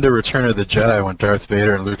at the end of Return of the Jedi when Darth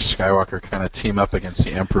Vader and Luke Skywalker kind of team up against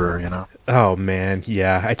the Emperor, you know? Oh, man,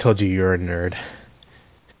 yeah, I told you you're a nerd.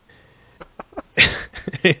 In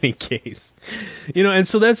any case. You know, and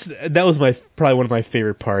so that was probably one of my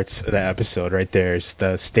favorite parts of that episode right there, is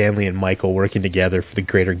the Stanley and Michael working together for the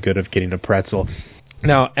greater good of getting a pretzel.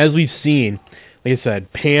 Now, as we've seen, like I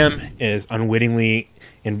said, Pam is unwittingly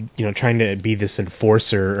and you know trying to be this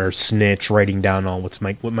enforcer or snitch, writing down all what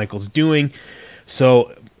Michael's doing.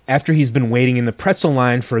 So after he's been waiting in the pretzel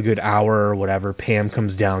line for a good hour or whatever, Pam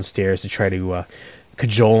comes downstairs to try to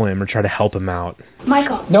cajole him or try to help him out.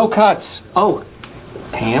 Michael. No cuts. Oh,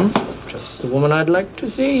 Pam, just the woman I'd like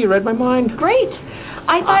to see. You read my mind. Great.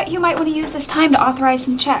 I thought you might want to use this time to authorize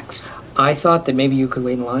some checks. I thought that maybe you could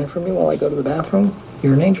wait in line for me while I go to the bathroom.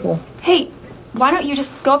 You're an angel. Hey, why don't you just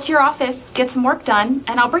go up to your office, get some work done,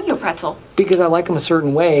 and I'll bring you a pretzel. Because I like them a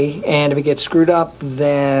certain way, and if it gets screwed up,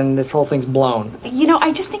 then this whole thing's blown. You know,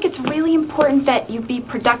 I just think it's really important that you be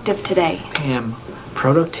productive today. Pam,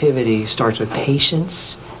 productivity starts with patience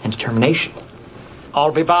and determination.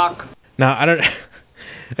 I'll be back. Now, I don't...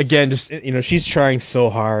 Again, just, you know, she's trying so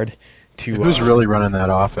hard to... Who's really running that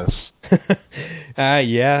office?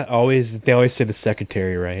 Yeah, they always say the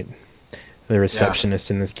secretary, right? The receptionist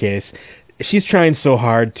in this case. She's trying so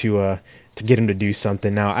hard to get him to do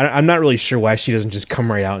something. Now, I'm not really sure why she doesn't just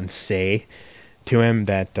come right out and say to him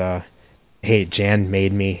that, hey, Jan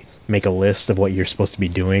made me make a list of what you're supposed to be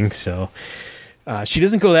doing. So she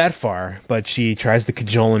doesn't go that far, but she tries to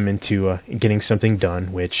cajole him into getting something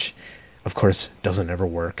done, which, of course, doesn't ever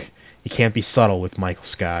work. You can't be subtle with Michael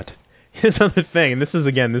Scott. Here's another thing, and this is,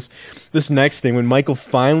 again, this next thing. When Michael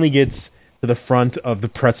finally gets to the front of the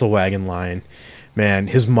pretzel wagon line, man,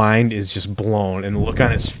 his mind is just blown, and the look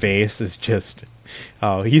on his face is just...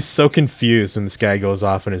 Oh, he's so confused when this guy goes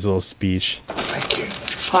off in his little speech. Thank you.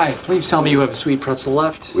 Hi, please tell me you have a sweet pretzel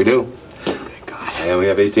left. We do. Thank God. And we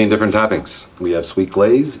have 18 different toppings. We have sweet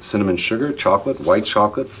glaze, cinnamon sugar, chocolate, white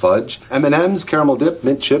chocolate, fudge, M&Ms, caramel dip,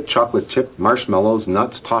 mint chip, chocolate chip, marshmallows,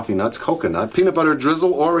 nuts, toffee nuts, coconut, peanut butter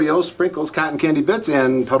drizzle, Oreos, sprinkles, cotton candy bits,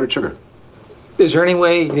 and powdered sugar. Is there any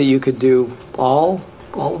way that you could do all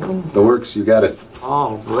of them? The works, you got it.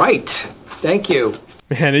 All right. Thank you.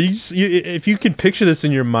 Man, if you can picture this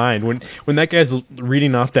in your mind, when that guy's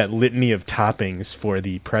reading off that litany of toppings for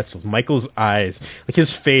the pretzels, Michael's eyes, like his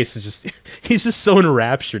face is just, he's just so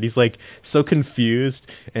enraptured. He's like so confused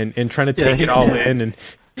and trying to take it all in. And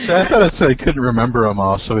so I thought it said he couldn't remember them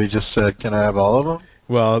all, so he just said, "Can I have all of them?"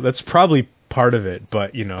 Well, that's probably part of it,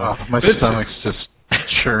 but my stomach's just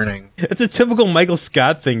churning. It's a typical Michael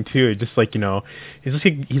Scott thing too. Just like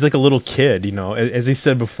he's like a little kid. As he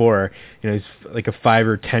said before, he's like a 5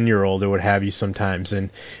 or 10-year-old or what have you sometimes, and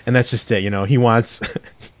that's just it. He wants.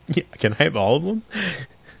 Can I have all of them?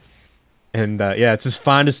 And it's his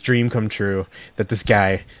fondest dream come true that this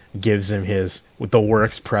guy gives him with the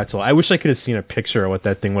Works pretzel. I wish I could have seen a picture of what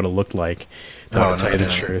that thing would have looked like. To tell you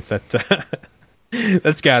the truth,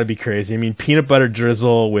 that's got to be crazy. I mean, peanut butter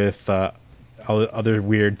drizzle with other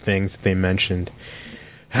weird things that they mentioned.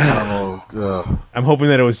 I'm hoping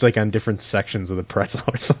that it was like on different sections of the pretzel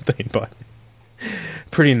or something, but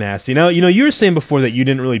pretty nasty. Now, you were saying before that you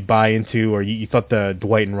didn't really buy into, or you thought the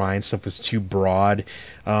Dwight and Ryan stuff was too broad.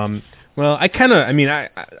 Well,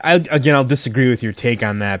 I'll disagree with your take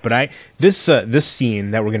on that, but this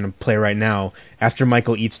scene that we're going to play right now, after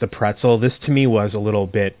Michael eats the pretzel, this to me was a little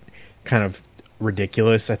bit kind of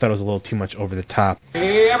ridiculous. I thought it was a little too much over the top.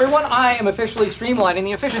 Hey everyone, I am officially streamlining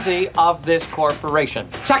the efficiency of this corporation.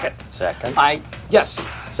 Second,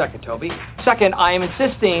 Toby. Second, I am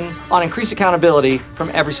insisting on increased accountability from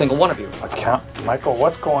every single one of you. Michael,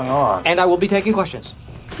 what's going on? And I will be taking questions.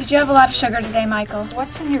 Did you have a lot of sugar today, Michael? What's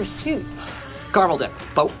in your soup? Caramel dip,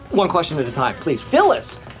 but one question at a time, please. Phyllis,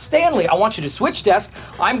 Stanley, I want you to switch desks.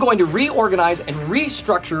 I'm going to reorganize and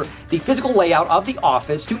restructure the physical layout of the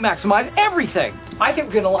office to maximize everything. I think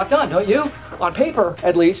we're getting a lot done, don't you? On paper,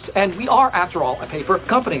 at least. And we are, after all, a paper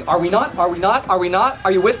company. Are we not? Are we not? Are we not?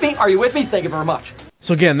 Are you with me? Are you with me? Thank you very much.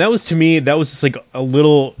 So again, that was just like a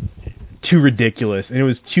little too ridiculous, and it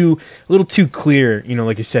was a little too clear.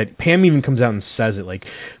 Like I said, Pam even comes out and says it, like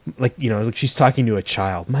she's talking to a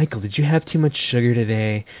child. Michael, did you have too much sugar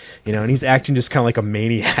today? And he's acting just kind of like a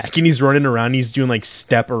maniac, and he's running around. He's doing like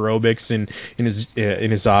step aerobics in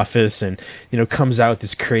his office, and comes out with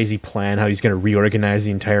this crazy plan how he's going to reorganize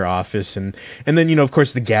the entire office, and then of course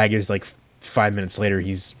the gag is like 5 minutes later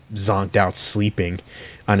he's zonked out sleeping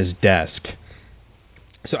on his desk.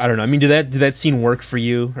 So I don't know. I mean, did that scene work for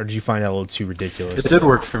you, or did you find that a little too ridiculous? It did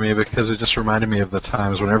work for me because it just reminded me of the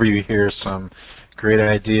times whenever you hear some great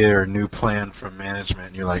idea or new plan from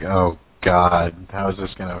management, you're like, oh God, how is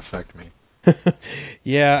this going to affect me?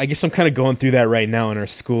 Yeah, I guess I'm kind of going through that right now in our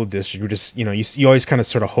school district. We're just, you always kind of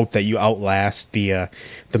sort of hope that you outlast the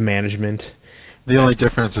management. The only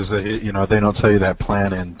difference is that they don't tell you that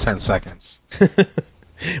plan in 10 seconds.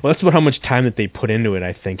 Well, that's about how much time that they put into it,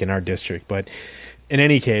 I think, in our district, but. In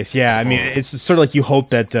any case, yeah, I mean, it's sort of like you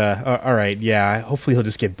hope that, all right, yeah, hopefully he'll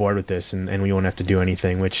just get bored with this and we won't have to do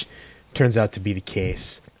anything, which turns out to be the case.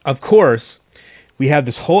 Of course, we have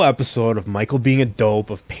this whole episode of Michael being a dope,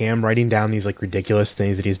 of Pam writing down these, like, ridiculous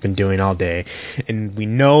things that he's been doing all day, and we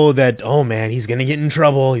know that, oh man, he's going to get in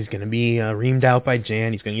trouble, he's going to be reamed out by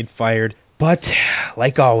Jan, he's going to get fired. But,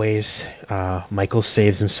 like always, Michael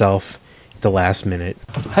saves himself at the last minute.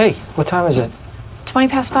 Hey, what time is it?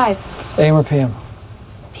 5:20. AM or PM?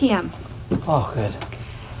 PM. Oh, good.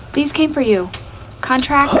 These came for you.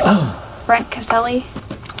 Contract, Brent Caselli.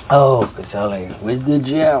 Oh, Caselli, with the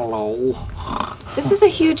jello. This is a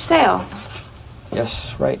huge sale. Yes,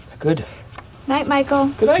 right. Good. Night,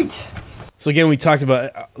 Michael. Good night. So again, we talked about,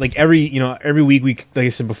 like, every week,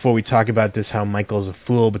 like I said before, we talk about this, how Michael's a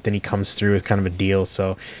fool, but then he comes through with kind of a deal.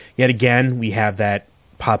 So yet again, we have that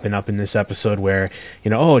popping up in this episode where,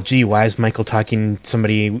 oh, gee, why is Michael talking to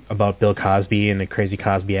somebody about Bill Cosby in a crazy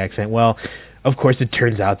Cosby accent? Well, of course, it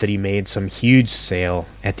turns out that he made some huge sale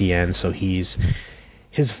at the end, so his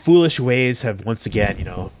foolish ways have once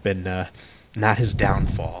again, been not his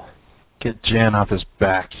downfall. Get Jan off his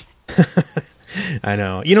back. I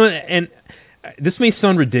know. And this may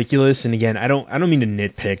sound ridiculous, and again, I don't mean to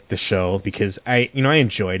nitpick the show, because I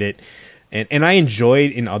enjoyed it. And I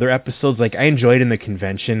enjoyed in other episodes, like I enjoyed in the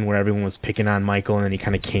convention where everyone was picking on Michael and then he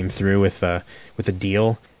kind of came through with a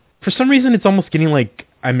deal. For some reason, it's almost getting like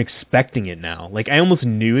I'm expecting it now. Like I almost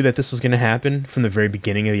knew that this was going to happen from the very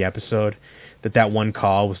beginning of the episode, that one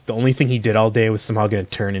call was the only thing he did all day was somehow going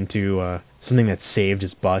to turn into something that saved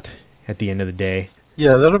his butt at the end of the day.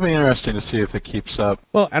 Yeah, that'll be interesting to see if it keeps up.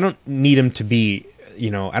 Well, I don't need him to be,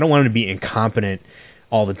 I don't want him to be incompetent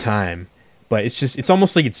all the time. But it's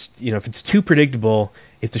almost like it's, if it's too predictable,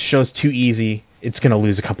 if the show's too easy, it's going to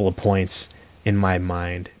lose a couple of points in my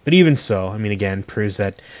mind. But even so, I mean, again, proves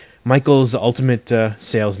that Michael's the ultimate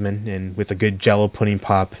salesman, and with a good Jell-O pudding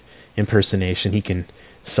pop impersonation, he can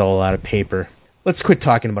sell a lot of paper. Let's quit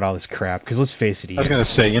talking about all this crap, because let's face it. I was going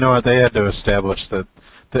to say, you know what? They had to establish that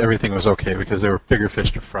everything was okay because there were bigger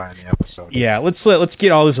fish to fry in the episode. Yeah, let's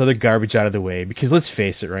get all this other garbage out of the way, because let's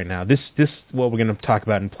face it right now. This what we're going to talk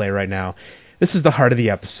about and play right now. This is the heart of the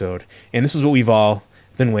episode, and this is what we've all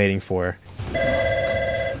been waiting for.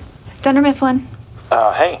 Dunder Mifflin.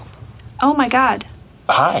 Hey. Oh my God.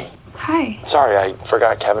 Hi. Hi. Sorry, I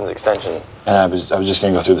forgot Kevin's extension. And I was just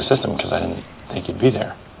going to go through the system because I didn't think you'd be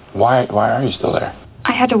there. Why are you still there?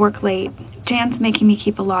 I had to work late. Jan's making me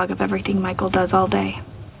keep a log of everything Michael does all day.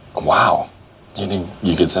 Wow. You think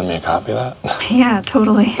you could send me a copy of that? Yeah,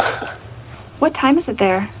 totally. What time is it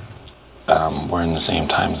there? We're in the same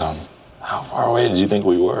time zone. How far away did you think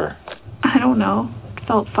we were? I don't know. It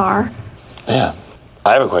felt far. Yeah.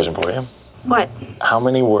 I have a question for you. What? How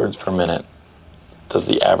many words per minute does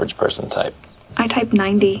the average person type? I type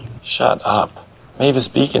 90. Shut up. Mavis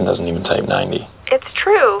Beacon doesn't even type 90. It's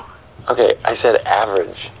true. Okay, I said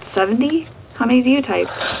average. 70? How many do you type?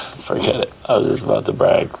 Forget it. I was just about to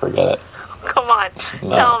brag. Forget it. Come on.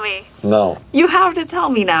 No. Tell me. No. You have to tell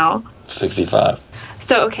me now. 65.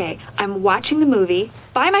 So, okay, I'm watching the movie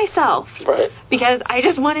by myself. Right. Because I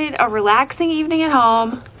just wanted a relaxing evening at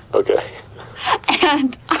home. Okay.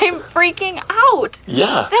 And I'm freaking out.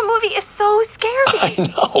 Yeah. That movie is so scary. I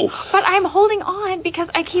know. But I'm holding on because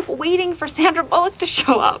I keep waiting for Sandra Bullock to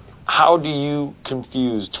show up. How do you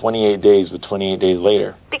confuse 28 Days with 28 Days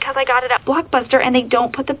Later? Because I got it at Blockbuster and they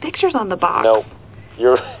don't put the pictures on the box. No.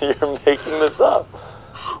 You're making this up.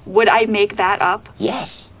 Would I make that up? Yes.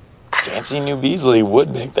 Fancy New Beasley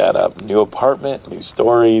would make that up. New apartment, new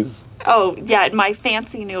stories. Oh, yeah, my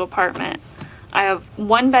fancy new apartment. I have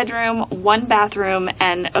 1 bedroom, 1 bathroom,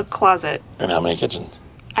 and a closet. And how many kitchens?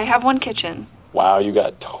 I have 1 kitchen. Wow, you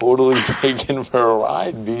got totally taken for a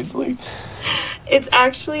ride, Beasley. It's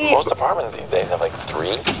actually... Most apartments these days have like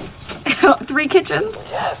 3. 3 kitchens?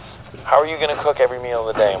 Yes. How are you going to cook every meal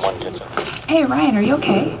of the day in 1 kitchen? Hey, Ryan, are you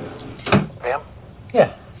okay? Ma'am?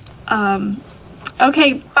 Yeah.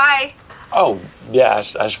 Okay, bye. Oh, yeah,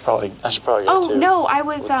 I should probably go too. Oh, no, I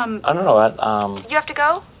was, I don't know, You have to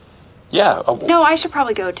go? Yeah. No, I should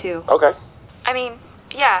probably go too. Okay. I mean,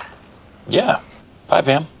 yeah. Yeah. Bye,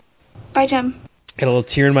 Pam. Bye, Jim. Got a little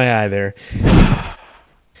tear in my eye there.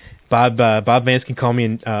 Bob Vance can call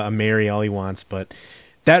me a Mary all he wants, but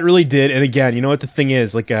that really did. And again, you know what the thing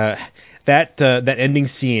is, like that ending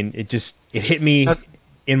scene, it hit me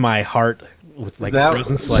in my heart with like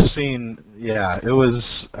frozen sledge. That scene, yeah, it was.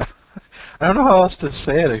 I don't know how else to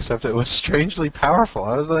say it except it was strangely powerful.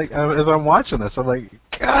 I was like, as I'm watching this, I'm like,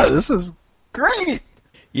 God, this is great.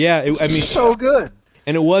 Yeah, I mean, so good.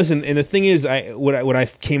 And it was, and the thing is, what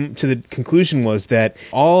I came to the conclusion was that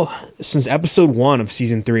since episode 1 of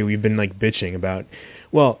season 3, we've been like bitching about,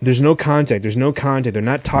 well, there's no contact, they're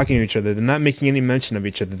not talking to each other, they're not making any mention of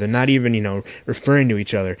each other, they're not even, referring to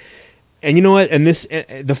each other. And you know what, and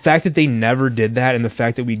the fact that they never did that, and the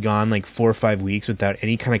fact that we'd gone like 4 or 5 weeks without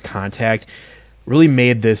any kind of contact, really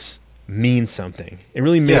made this mean something. It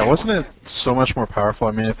really made... Yeah, wasn't it so much more powerful?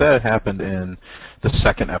 I mean, if that had happened in the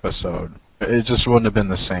 2nd episode, it just wouldn't have been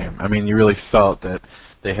the same. I mean, you really felt that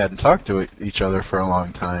they hadn't talked to each other for a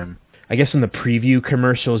long time. I guess in the preview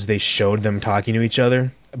commercials, they showed them talking to each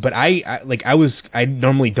other. But I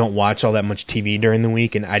normally don't watch all that much TV during the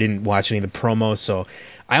week, and I didn't watch any of the promos, so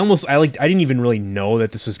I didn't even really know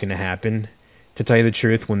that this was going to happen, to tell you the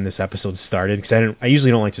truth, when this episode started, because I usually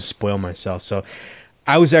don't like to spoil myself. So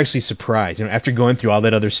I was actually surprised, after going through all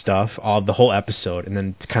that other stuff, the whole episode, and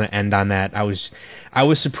then to kind of end on that, I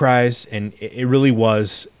was surprised, and it really was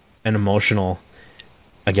an emotional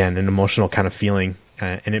kind of feeling,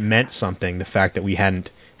 and it meant something, the fact that we hadn't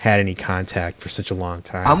had any contact for such a long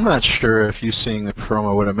time. I'm not sure if you seeing the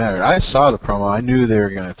promo would have mattered. I saw the promo. I knew they were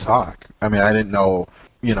going to talk. I mean, I didn't know,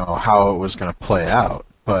 how it was going to play out.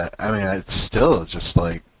 But, I mean, it still just,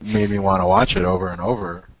 made me want to watch it over and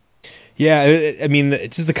over. Yeah,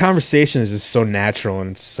 it's just the conversation is just so natural,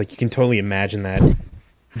 and it's just like you can totally imagine that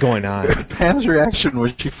going on. Pam's reaction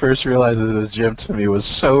when she first realized it was Jim to me was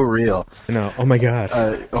so real. Oh my God.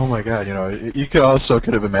 You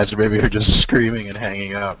could have imagined maybe her just screaming and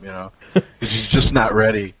hanging up, she's just not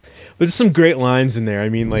ready. There's some great lines in there. I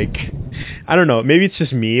mean, I don't know, maybe it's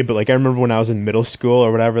just me, but I remember when I was in middle school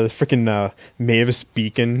or whatever, the freaking Mavis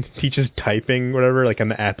Beacon teaches typing, whatever, on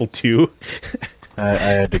the Apple II. I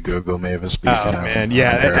had to Google Mavis Beacon. Oh man,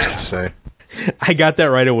 yeah. I got that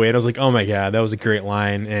right away, and I was like, oh my God, that was a great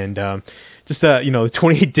line. And just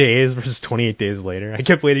 28 days versus 28 days later. I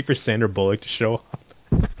kept waiting for Sandra Bullock to show up.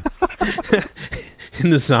 in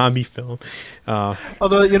the zombie film.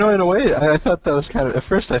 Although, in a way, I thought that was kind of, at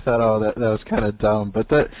first I thought, oh, that was kind of dumb, but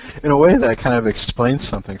that, in a way, that kind of explains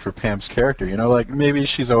something for Pam's character, like maybe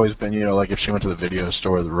she's always been, like if she went to the video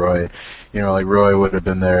store with Roy, like Roy would have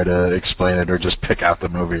been there to explain it or just pick out the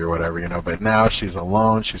movie or whatever, but now she's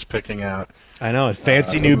alone, she's picking out. I know,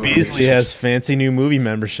 fancy new Beasley has fancy new movie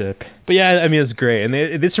membership. But yeah, I mean, it's great, and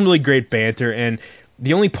there's some really great banter, and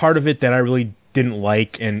the only part of it that I really didn't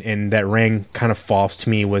like and that rang kind of false to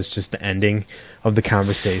me was just the ending of the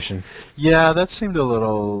conversation. Yeah, that seemed a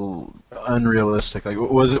little unrealistic. Like,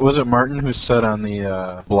 was it Martin who said on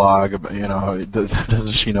the blog,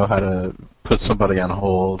 doesn't she know how to put somebody on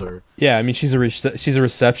hold? Or yeah, I mean, she's a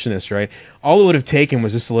receptionist, right? All it would have taken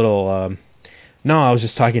was just a little, no, I was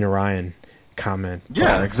just talking to Ryan comment.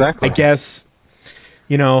 Yeah, exactly. I guess.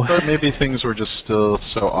 But maybe things were just still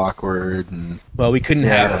so awkward, and well, we couldn't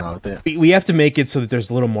have it. We have to make it so that there's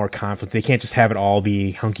a little more conflict. They can't just have it all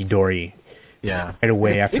be hunky dory. Yeah, right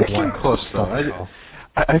away after it came close though.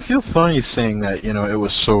 I feel funny saying that it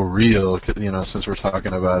was so real, since we're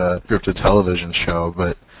talking about a scripted television show,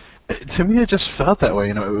 but to me it just felt that way.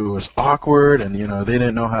 It was awkward, and they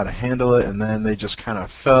didn't know how to handle it, and then they just kind of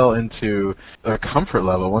fell into a comfort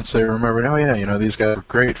level once they remembered, oh yeah, these guys are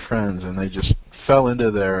great friends, and they just fell into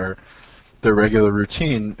their regular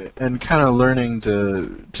routine and kind of learning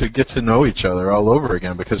to get to know each other all over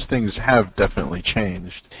again, because things have definitely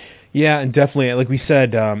changed. Yeah, and definitely, like we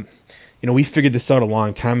said, we figured this out a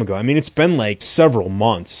long time ago. I mean, it's been like several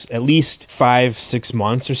months, at least 5-6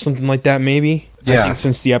 months or something like that, maybe. Yeah. I think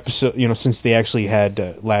since the episode, since they actually had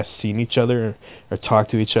last seen each other or talked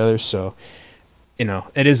to each other, so.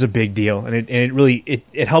 It is a big deal, and it really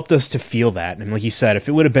helped us to feel that. And like you said, if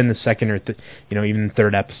it would have been the second or even the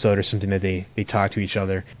third episode or something that they talked to each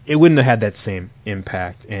other, it wouldn't have had that same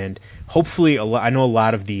impact. And hopefully, I know a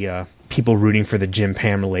lot of the people rooting for the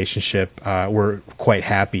Jim-Pam relationship were quite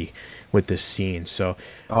happy with this scene. So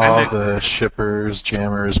all the shippers,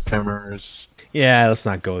 jammers, pimmers. Yeah, let's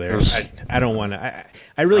not go there. I don't want to.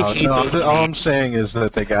 I really hate those. All I'm saying is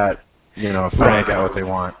that they got. Finally got what they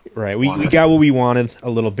want. Right, we got what we wanted a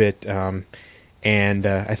little bit, and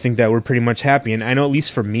I think that we're pretty much happy. And I know, at least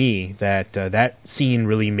for me, that that scene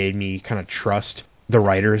really made me kind of trust the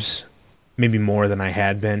writers, maybe more than I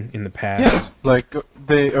had been in the past. Yeah, like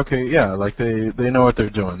they know what they're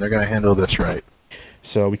doing. They're going to handle this right.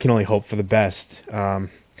 So we can only hope for the best.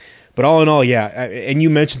 But all in all, yeah. And you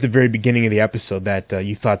mentioned at the very beginning of the episode that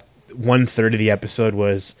you thought 1/3 of the episode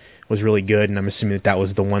was really good, and I'm assuming that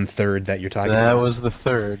was the 1/3 that you're talking about. That was the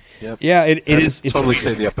third. Yep. Yeah, it is. It's totally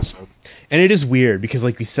weird. Say the episode. And it is weird because,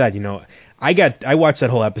 like we said, I watched that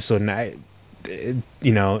whole episode, and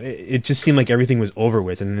it just seemed like everything was over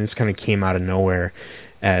with, and then this kind of came out of nowhere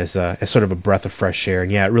as sort of a breath of fresh air. And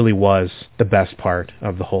yeah, it really was the best part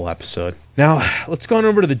of the whole episode. Now let's go on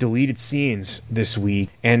over to the deleted scenes this week.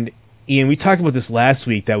 And Ian, we talked about this last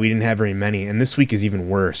week that we didn't have very many, and this week is even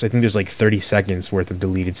worse. I think there's like 30 seconds worth of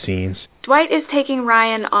deleted scenes. Dwight is taking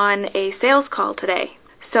Ryan on a sales call today.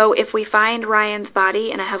 So if we find Ryan's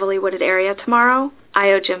body in a heavily wooded area tomorrow, I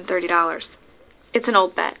owe Jim $30. It's an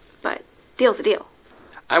old bet, but deal's a deal.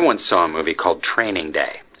 I once saw a movie called Training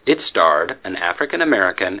Day. It starred an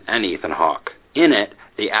African-American and Ethan Hawke. In it,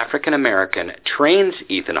 the African-American trains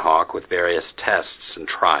Ethan Hawke with various tests and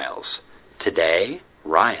trials. Today,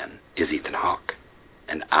 Ryan is Ethan Hawke,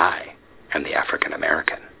 and I am the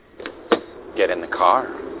African-American. Get in the car.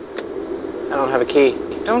 I don't have a key.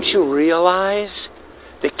 Don't you realize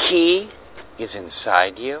the key is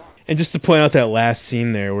inside you? And just to point out that last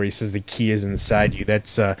scene there where he says the key is inside you,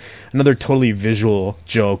 that's another totally visual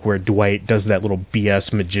joke where Dwight does that little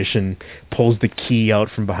BS magician, pulls the key out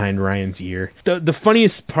from behind Ryan's ear. The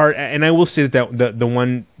funniest part, and I will say that the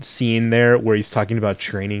one scene there where he's talking about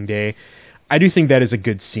Training Day, I do think that is a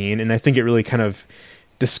good scene, and I think it really kind of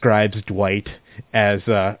describes Dwight as,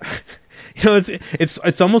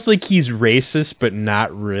 it's almost like he's racist, but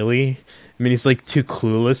not really. I mean, he's like too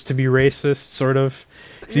clueless to be racist, sort of.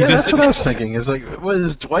 Yeah, that's what I was thinking. Is like,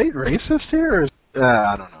 was Dwight racist here? Or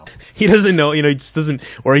I don't know. He doesn't know. He just doesn't,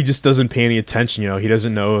 or he just doesn't pay any attention. He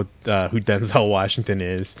doesn't know who Denzel Washington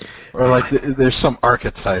is. Or like, there's some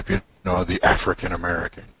archetype, the African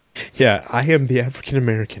American. Yeah, I am the African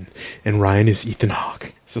American, and Ryan is Ethan Hawke.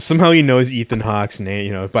 So somehow he knows Ethan Hawke's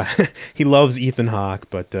name, but he loves Ethan Hawke,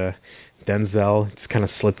 but Denzel just kind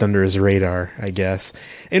of slipped under his radar, I guess.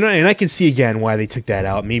 And I can see again why they took that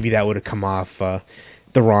out. Maybe that would have come off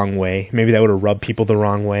the wrong way. Maybe that would have rubbed people the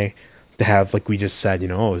wrong way to have, like we just said, is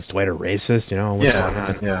Dwight a racist? What's going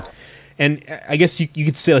on? Yeah. And I guess you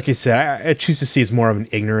could say, like I said, I choose to see it's more of an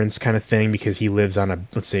ignorance kind of thing because he lives on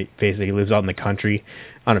he lives out in the country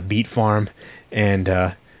on a beet farm and,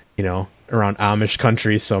 around Amish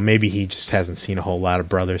country, so maybe he just hasn't seen a whole lot of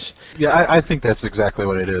Brothers. Yeah, I think that's exactly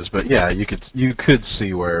what it is. But yeah, you could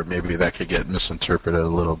see where maybe that could get misinterpreted a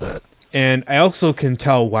little bit. And I also can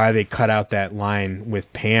tell why they cut out that line with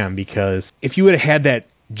Pam, because if you would have had that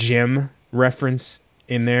Jim reference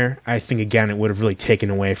in there, I think, again, it would have really taken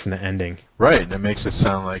away from the ending. Right, and it makes it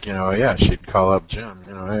sound like, she'd call up Jim,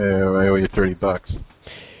 hey, I owe you $30.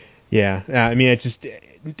 Yeah, I mean,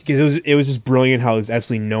 it was just brilliant how there was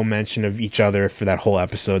absolutely no mention of each other for that whole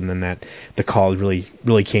episode, and then that the call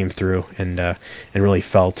really came through and really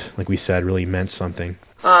felt, like we said, really meant something.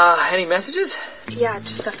 Any messages? Yeah,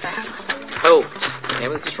 just a fax. Oh,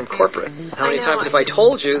 damn, this is from corporate. How many times have I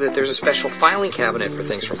told you that there's a special filing cabinet for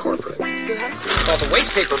things from corporate? It's called the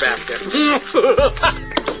waste paper basket. Did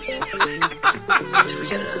we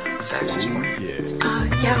get a fax this morning?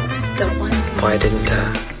 Yeah, the one. Why didn't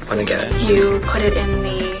get it? You put it in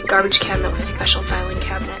the garbage can that was a special filing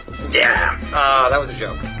cabinet. Yeah, that was a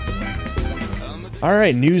joke. All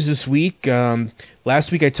right, news this week.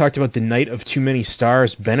 Last week I talked about the Night of Too Many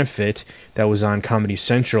Stars benefit that was on Comedy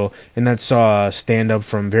Central, and that saw a stand-up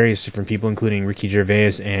from various different people, including Ricky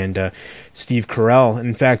Gervais and Steve Carell.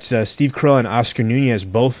 In fact, Steve Carell and Oscar Nunez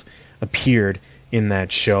both appeared in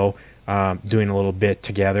that show, doing a little bit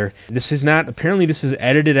together. This is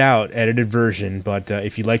edited version, but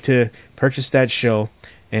if you'd like to purchase that show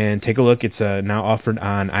and take a look, it's now offered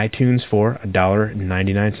on iTunes for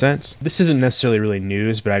 $1.99. This isn't necessarily really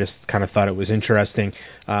news, but I just kind of thought it was interesting.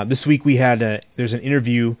 This week we had there's an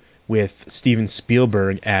interview with Steven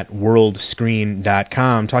Spielberg at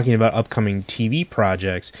WorldScreen.com talking about upcoming TV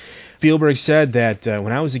projects. Spielberg said that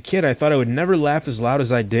when I was a kid, I thought I would never laugh as loud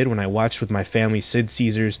as I did when I watched with my family Sid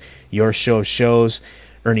Caesar's Your Show Shows,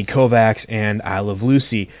 Ernie Kovacs, and I Love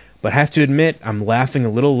Lucy. But I have to admit, I'm laughing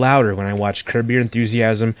a little louder when I watch Curb Your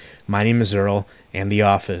Enthusiasm, My Name is Earl, and The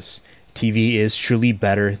Office. TV is truly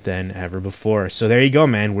better than ever before. So there you go,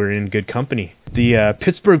 man. We're in good company. The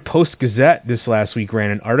Pittsburgh Post-Gazette this last week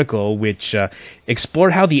ran an article which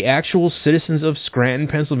explored how the actual citizens of Scranton,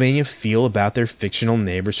 Pennsylvania feel about their fictional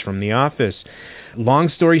neighbors from The Office. Long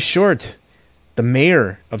story short, the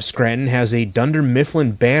mayor of Scranton has a Dunder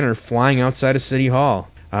Mifflin banner flying outside of City Hall.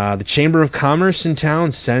 The Chamber of Commerce in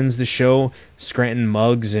town sends the show Scranton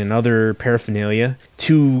mugs and other paraphernalia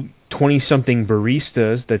to 20-something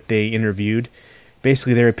baristas that they interviewed.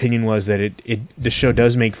 Basically, their opinion was that the show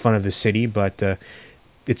does make fun of the city, but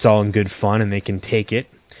it's all in good fun and they can take it.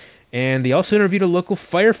 And they also interviewed a local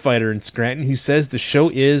firefighter in Scranton who says the show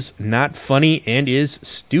is not funny and is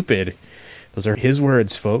stupid. Those are his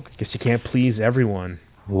words, folk. Guess you can't please everyone.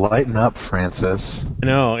 Lighten up, Francis.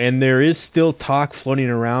 No, and there is still talk floating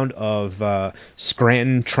around of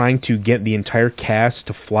Scranton trying to get the entire cast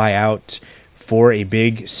to fly out for a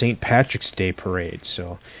big St. Patrick's Day parade.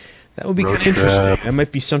 So that would be kind of interesting. That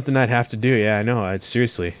might be something I'd have to do. Yeah, I know. I'd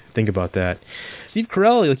seriously think about that. Steve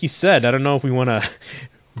Carell, like you said, I don't know if we want to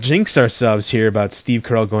jinx ourselves here about Steve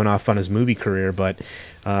Carell going off on his movie career, but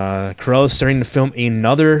Carell is starting to film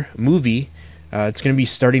another movie. It's going to be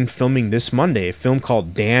starting filming this Monday, a film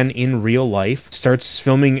called Dan in Real Life. Starts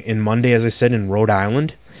filming in Monday, as I said, in Rhode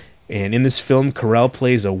Island. And in this film, Carell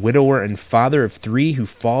plays a widower and father of three who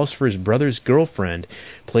falls for his brother's girlfriend,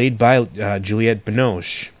 played by Juliette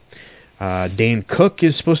Binoche. Dane Cook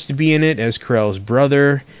is supposed to be in it as Carell's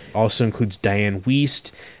brother. Also includes Diane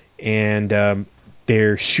Wiest. And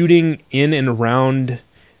they're shooting in and around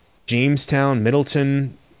Jamestown,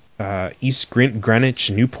 Middleton, East Greenwich,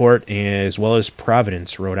 Newport, as well as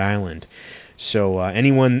Providence, Rhode Island. So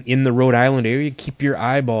anyone in the Rhode Island area, keep your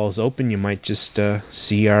eyeballs open. You might just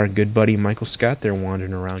see our good buddy Michael Scott there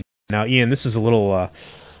wandering around. Now, Ian, this is a little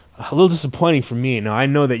disappointing for me. Now, I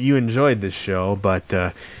know that you enjoyed this show, but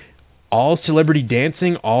all celebrity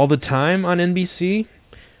dancing all the time on NBC?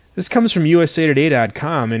 This comes from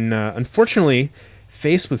USAtoday.com, and unfortunately,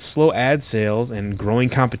 faced with slow ad sales and growing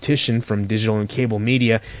competition from digital and cable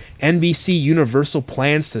media, NBC Universal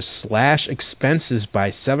plans to slash expenses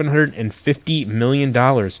by $750 million.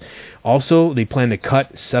 Also, they plan to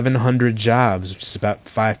cut 700 jobs, which is about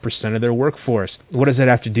 5% of their workforce. What does that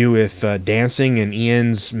have to do with dancing and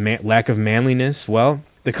Ian's lack of manliness? Well,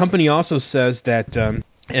 the company also says that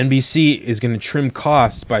NBC is going to trim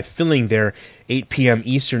costs by filling their 8 p.m.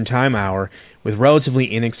 Eastern Time hour with relatively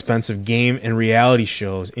inexpensive game and reality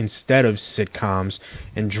shows instead of sitcoms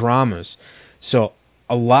and dramas. So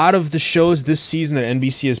a lot of the shows this season that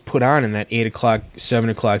NBC has put on in that 8 o'clock, 7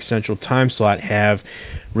 o'clock Central Time slot have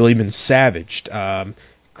really been savaged. Carell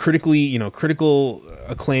critical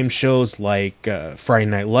acclaimed shows like Friday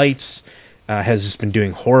Night Lights has just been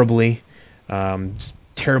doing horribly.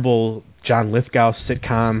 Terrible John Lithgow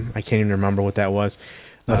sitcom. I can't even remember what that was.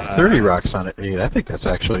 30 Rock's on at 8. I think that's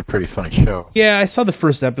actually a pretty funny show. Yeah, I saw the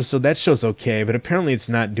first episode. That show's okay, but apparently it's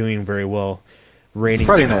not doing very well ratings.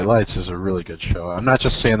 Friday Night Lights is a really good show. I'm not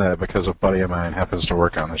just saying that because a buddy of mine happens to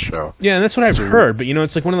work on the show. Yeah, and that's what I've heard. But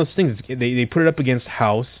it's like one of those things. They put it up against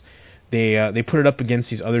House. They put it up against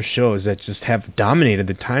these other shows that just have dominated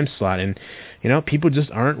the time slot, and people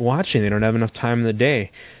just aren't watching. They don't have enough time in the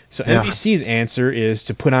day. So NBC's answer is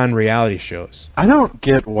to put on reality shows. I don't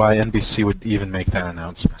get why NBC would even make that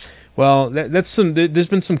announcement. Well, there's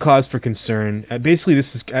been some cause for concern. Basically, this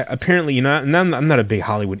is apparently, and I'm not a big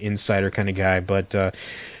Hollywood insider kind of guy, but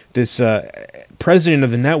this president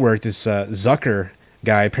of the network, this Zucker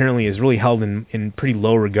guy, apparently is really held in pretty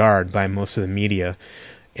low regard by most of the media.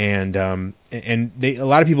 And a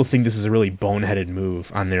lot of people think this is a really boneheaded move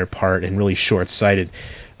on their part and really short-sighted.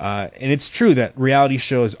 And it's true that reality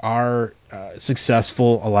shows are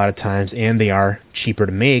successful a lot of times, and they are cheaper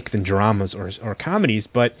to make than dramas or comedies.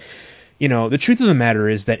 But the truth of the matter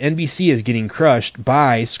is that NBC is getting crushed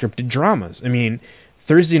by scripted dramas. I mean,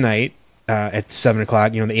 Thursday night at 7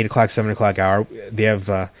 o'clock, the 8 o'clock, 7 o'clock hour, they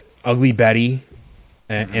have Ugly Betty,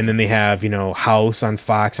 and then they have House on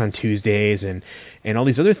Fox on Tuesdays, and all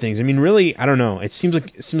these other things. I mean, really, I don't know. It seems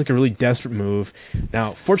like a really desperate move.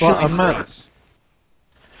 Now, fortunately for us,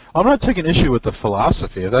 I'm not taking issue with the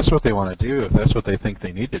philosophy. If that's what they want to do, if that's what they think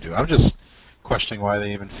they need to do, I'm just questioning why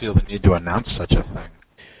they even feel the need to announce such a thing.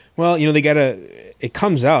 Well, it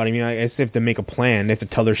comes out. I mean, I guess they have to make a plan. They have to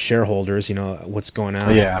tell their shareholders, what's going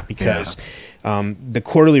on. Yeah. Because the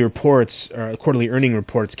quarterly reports, quarterly earning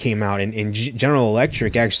reports came out, and General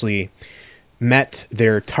Electric actually met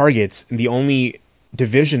their targets. The only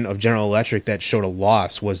division of General Electric that showed a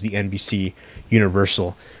loss was the NBC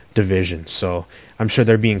Universal division. So I'm sure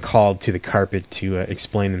they're being called to the carpet to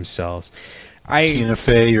explain themselves. Tina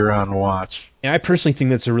Fey, you're on watch. I personally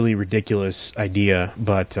think that's a really ridiculous idea,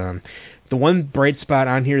 but the one bright spot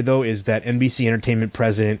on here, though, is that NBC Entertainment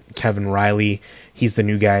president Kevin Riley, he's the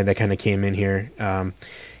new guy that kind of came in here,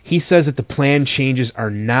 he says that the planned changes are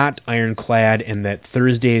not ironclad and that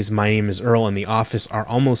Thursday's My Name is Earl and The Office are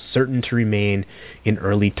almost certain to remain in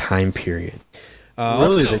early time period.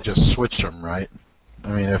 Really, they just switched them, right? I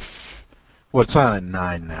mean, what's on at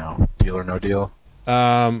 9 now? Deal or No Deal?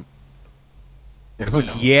 Yeah,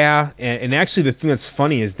 and actually the thing that's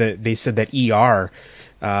funny is that they said that ER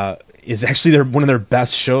is actually one of their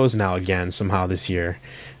best shows now again somehow this year,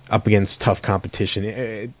 up against tough competition.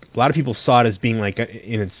 A lot of people saw it as being like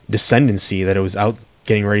in its descendancy, that it was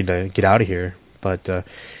getting ready to get out of here. But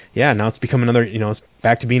now it's become another, it's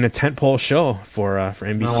back to being a tentpole show for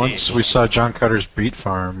NBC. Well, once we saw John Cutter's Beet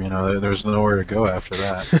Farm, there's nowhere to go after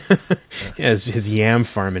that. Yeah, his yam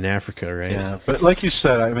farm in Africa, right? Yeah, but like you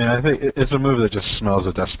said, I mean, I think it's a move that just smells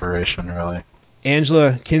of desperation, really.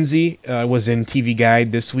 Angela Kinsey was in TV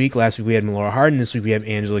Guide this week. Last week we had Melora Hardin. This week we have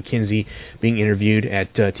Angela Kinsey being interviewed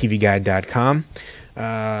at tvguide.com.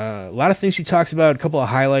 A lot of things she talks about, a couple of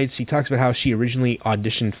highlights. She talks about how she originally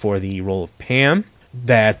auditioned for the role of Pam,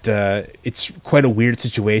 that it's quite a weird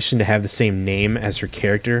situation to have the same name as her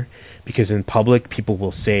character, because in public people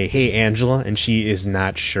will say, "Hey, Angela," and she is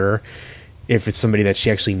not sure if it's somebody that she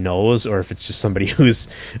actually knows or if it's just somebody who's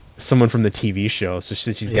someone from the TV show. So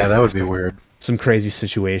she's got that would be weird. Some crazy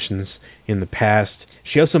situations in the past.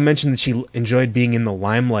 She also mentioned that she enjoyed being in the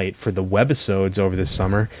limelight for the webisodes over the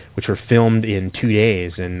summer, which were filmed in 2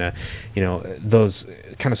 days, and those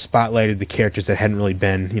kind of spotlighted the characters that hadn't really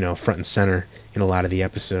been front and center in a lot of the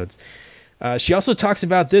episodes. She also talks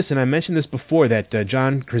about this, and I mentioned this before, that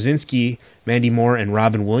John Krasinski, Mandy Moore, and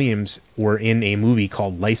Robin Williams were in a movie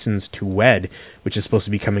called License to Wed, which is supposed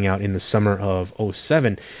to be coming out in the summer of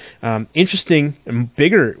 2007. Interesting and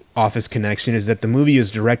bigger Office connection is that the movie is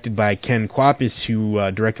directed by Ken Kwapis, who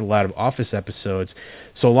directed a lot of Office episodes.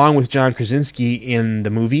 So along with John Krasinski in the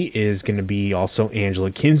movie is going to be also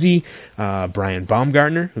Angela Kinsey, Brian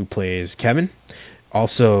Baumgartner, who plays Kevin,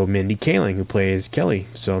 also Mindy Kaling, who plays Kelly.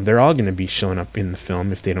 So they're all going to be showing up in the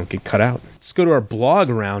film if they don't get cut out. Let's go to our blog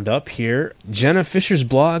roundup here. Jenna Fischer's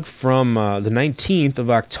blog from the 19th of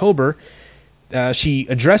October. She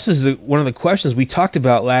addresses one of the questions we talked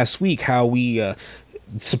about last week, how we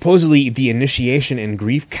supposedly the initiation and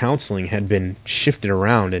grief counseling had been shifted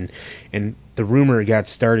around, and the rumor got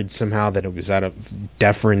started somehow that it was out of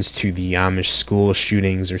deference to the Amish school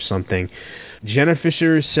shootings or something. Jenna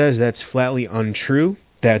Fischer says that's flatly untrue,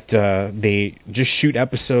 that they just shoot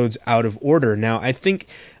episodes out of order. Now, I think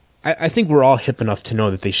I think we're all hip enough to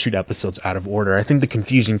know that they shoot episodes out of order. I think the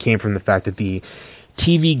confusion came from the fact that the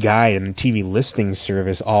TV Guide and the TV Listing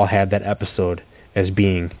Service all had that episode as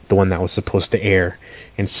being the one that was supposed to air,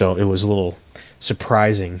 and so it was a little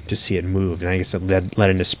surprising to see it moved, and I guess it led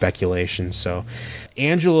into speculation. So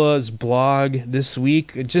Angela's blog this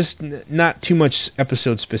week, just not too much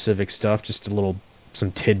episode-specific stuff, just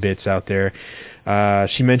some tidbits out there.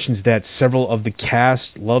 She mentions that several of the cast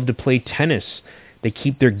love to play tennis. They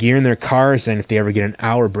keep their gear in their cars, and if they ever get an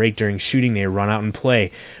hour break during shooting, they run out and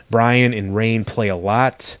play. Brian and Rain play a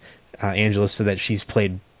lot. Angela said that she's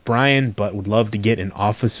played Brian, but would love to get an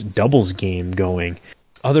office doubles game going.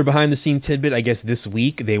 Other behind-the-scenes tidbit, I guess this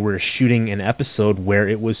week they were shooting an episode where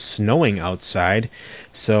it was snowing outside.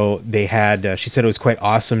 So they had, she said it was quite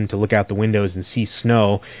awesome to look out the windows and see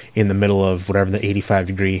snow in the middle of whatever the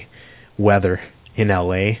 85-degree weather in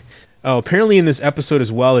LA. Oh, apparently in this episode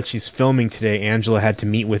as well that she's filming today, Angela had to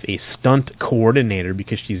meet with a stunt coordinator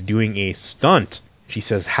because she's doing a stunt. She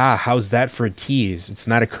says, how's that for a tease? It's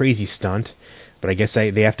not a crazy stunt, but I guess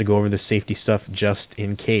they have to go over the safety stuff just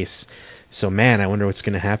in case. So, man, I wonder what's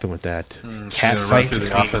going to happen with that. Cat fight through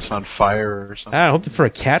the office on fire or something. I hope for a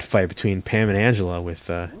cat fight between Pam and Angela with...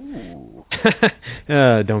 don't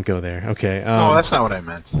go there. Okay. No, that's not what I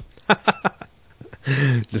meant.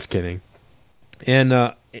 Just kidding. And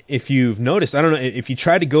if you've noticed, I don't know, if you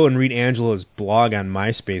try to go and read Angela's blog on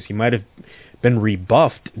MySpace, you might have been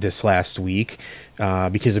rebuffed this last week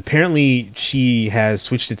because apparently she has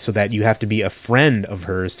switched it so that you have to be a friend of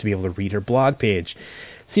hers to be able to read her blog page.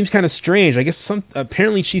 Seems kind of strange. I guess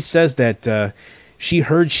apparently she says that she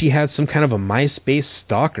heard she had some kind of a MySpace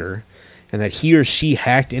stalker and that he or she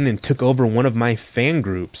hacked in and took over one of my fan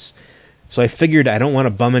groups. So I figured I don't want to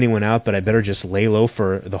bum anyone out, but I better just lay low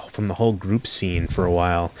from the whole group scene for a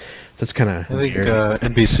while. That's kind of weird. I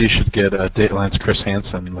think NBC should get Dateline's Chris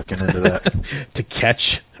Hansen looking into that. To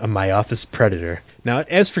catch a My Office predator. Now,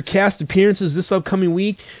 as for cast appearances this upcoming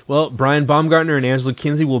week, well, Brian Baumgartner and Angela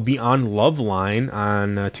Kinsey will be on Loveline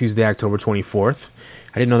on Tuesday, October 24th.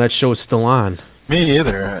 I didn't know that show was still on. Me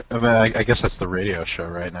either. I guess that's the radio show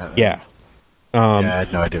right now. Yeah. I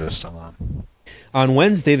had no idea it was still on. On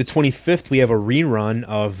Wednesday, the 25th, we have a rerun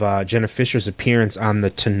of Jenna Fischer's appearance on The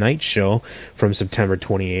Tonight Show from September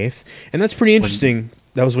 28th. And that's pretty interesting.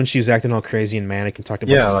 That was when she was acting all crazy and manic and talked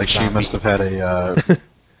about... Yeah, like she must have had a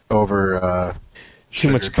too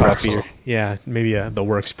much coffee. Yeah, maybe the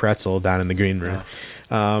Works pretzel down in the green room.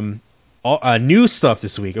 Yeah. New stuff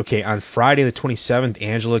this week. Okay, on Friday the 27th,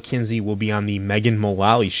 Angela Kinsey will be on the Megan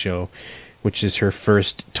Mullally Show, which is her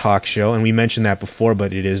first talk show, and we mentioned that before,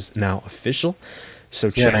 but it is now official. So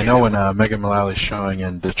check and I know when Megan Mullally's showing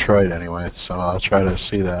in Detroit anyway, so I'll try to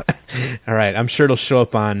see that. All right, I'm sure it'll show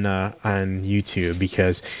up on YouTube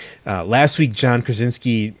because last week John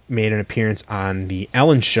Krasinski made an appearance on the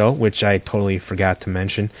Ellen Show, which I totally forgot to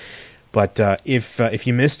mention. But if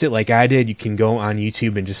you missed it like I did, you can go on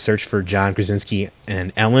YouTube and just search for John Krasinski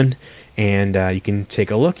and Ellen, and you can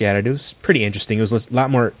take a look at it. It was pretty interesting. It was a lot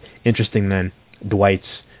more interesting than Dwight's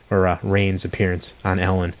or Rain's appearance on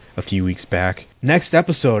Ellen a few weeks back. Next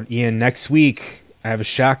episode, Ian, next week, I have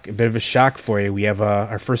a bit of a shock for you. We have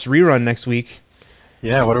our first rerun next week.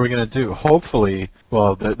 Yeah, what are we going to do? Hopefully,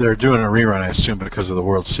 well, they're doing a rerun, I assume, because of the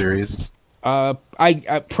World Series. I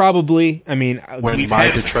probably, I mean... When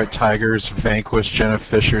my Detroit Tigers vanquished Jenna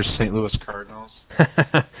Fischer's St. Louis Cardinals.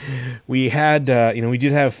 We had, we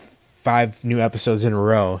did have 5 new episodes in a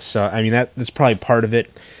row, so, I mean, that's probably part of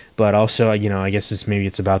it, but also, I guess maybe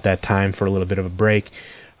it's about that time for a little bit of a break.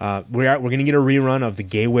 We're going to get a rerun of the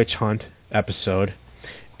Gay Witch Hunt episode,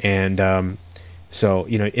 and so,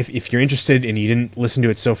 if you're interested and you didn't listen to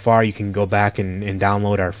it so far, you can go back and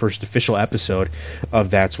download our first official episode of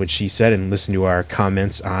That's What She Said and listen to our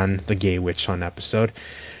comments on the Gay Witch Hunt episode.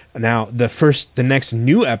 Now, the next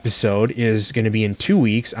new episode is going to be in 2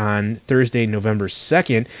 weeks on Thursday, November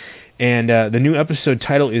 2nd, and the new episode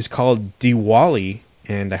title is called Diwali,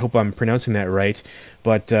 and I hope I'm pronouncing that right,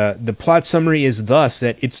 but the plot summary is thus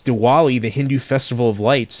that it's Diwali, the Hindu festival of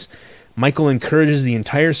lights. Michael encourages the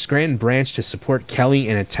entire Scranton branch to support Kelly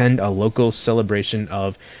and attend a local celebration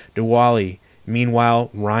of Diwali. Meanwhile,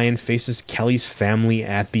 Ryan faces Kelly's family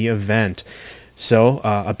at the event. So,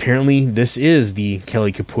 apparently this is the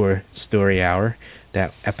Kelly Kapoor Story Hour,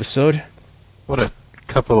 that episode. What a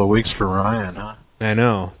couple of weeks for Ryan, huh? I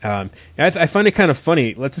know. I find it kind of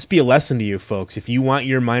funny. Let this be a lesson to you folks. If you want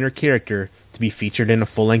your minor character to be featured in a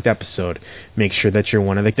full-length episode, make sure that you're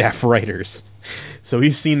one of the staff writers. So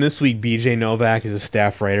we've seen this week BJ Novak is a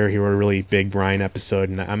staff writer. He wrote a really big Brian episode,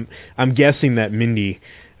 and I'm guessing that Mindy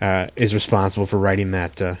is responsible for writing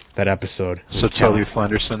that episode. So Toby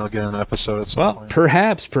Flenderson will get an episode at some point?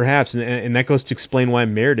 Perhaps, and that goes to explain why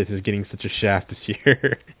Meredith is getting such a shaft this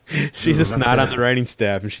year. She's just not on the writing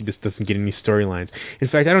staff, and she just doesn't get any storylines. In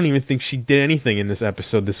fact, I don't even think she did anything in this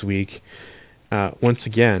episode this week. Once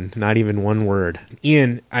again, not even one word.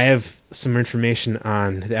 Ian, I have some information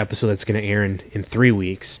on the episode that's going to air in 3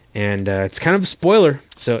 weeks, and it's kind of a spoiler.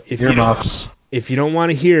 So if you don't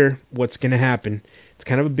want to hear what's going to happen, it's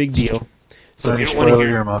kind of a big deal. So if you don't want to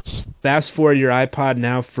hear, fast forward your iPod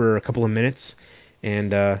now for a couple of minutes,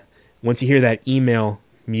 and once you hear that email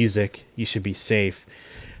music, you should be safe.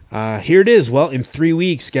 Here it is. Well, in 3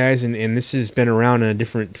 weeks, guys, and this has been around on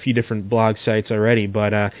a few different blog sites already,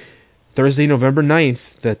 but Thursday, November 9th,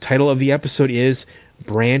 the title of the episode is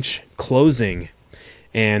Branch Closing.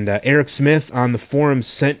 And Eric Smith on the forum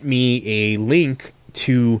sent me a link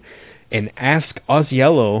to an Ask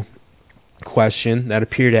Ozziello question that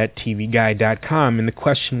appeared at tvguide.com, and the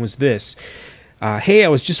question was this. Hey, I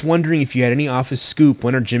was just wondering if you had any office scoop.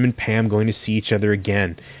 When are Jim and Pam going to see each other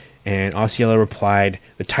again? And Ozziello replied,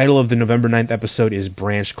 the title of the November 9th episode is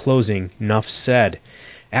Branch Closing. Nuff said.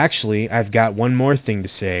 Actually, I've got one more thing to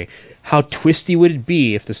say. How twisty would it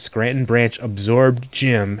be if the Scranton branch absorbed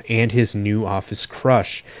Jim and his new office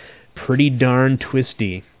crush? Pretty darn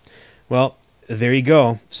twisty. Well, there you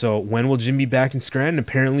go. So when will Jim be back in Scranton?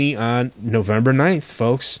 Apparently on November 9th,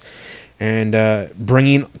 folks. And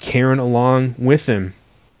bringing Karen along with him.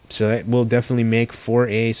 So that will definitely make for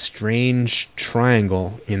a strange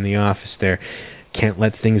triangle in the office there. Can't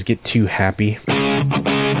let things get too happy.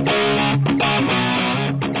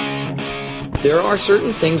 There are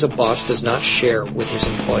certain things a boss does not share with his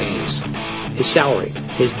employees. His salary,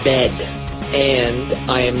 his bed,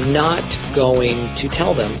 and I am not going to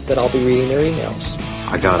tell them that I'll be reading their emails.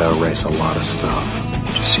 I gotta erase a lot of stuff.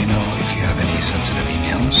 Just so you know, if you have any sensitive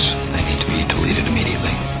emails, they need to be deleted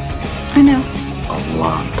immediately. I know. A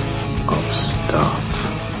lot of stuff.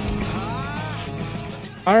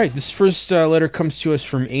 All right, this first letter comes to us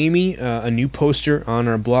from Amy, a new poster on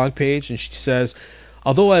our blog page, and she says,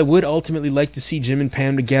 although I would ultimately like to see Jim and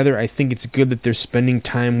Pam together, I think it's good that they're spending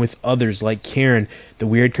time with others like Karen, the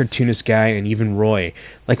weird cartoonist guy, and even Roy.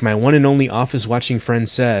 Like my one and only office-watching friend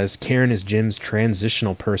says, Karen is Jim's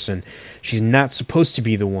transitional person. She's not supposed to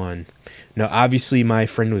be the one. Now, obviously, my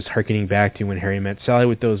friend was hearkening back to When Harry Met Sally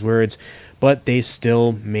with those words, but they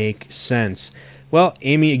still make sense. Well,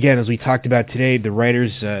 Amy, again, as we talked about today, the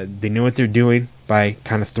writers, they know what they're doing by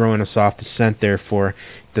kind of throwing us off the scent there for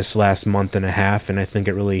this last month and a half, and I think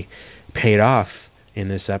it really paid off in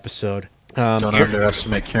this episode. Don't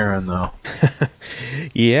underestimate Karen, though.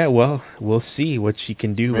 Yeah, well, we'll see what she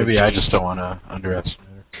can do. Maybe I just don't want to underestimate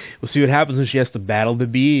her. We'll see what happens when she has to battle the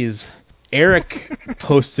bees. Eric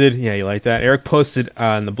posted, yeah, you like that? Eric posted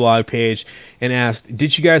on the blog page and asked,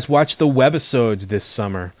 did you guys watch the webisodes this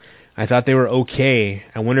summer? I thought they were okay.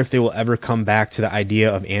 I wonder if they will ever come back to the idea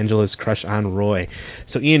of Angela's crush on Roy.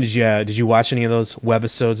 So, Ian, did you watch any of those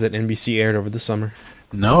webisodes that NBC aired over the summer?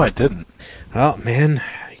 No, I didn't. Oh, man,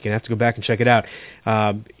 you're going to have to go back and check it out.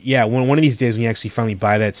 Yeah, one of these days when you actually finally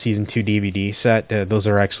buy that Season 2 DVD set, those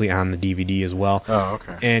are actually on the DVD as well. Oh,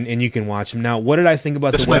 okay. And you can watch them. Now, what did I think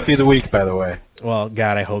about this might be the week, by the way. Well,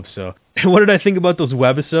 God, I hope so. What did I think about those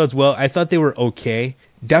webisodes? Well, I thought they were okay.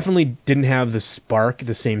 Definitely didn't have the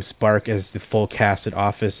same spark as the full cast at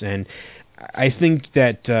Office, and I think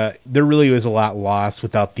that there really was a lot lost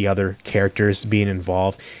without the other characters being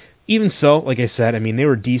involved. Even so, like I said, I mean, they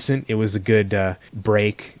were decent. It was a good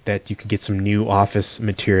break that you could get some new Office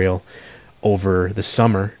material over the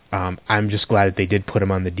summer. I'm just glad that they did put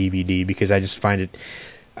them on the DVD because I just find it,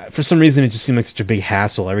 for some reason, it just seemed like such a big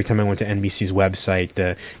hassle. Every time I went to NBC's website,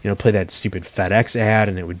 play that stupid FedEx ad,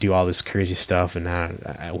 and it would do all this crazy stuff, and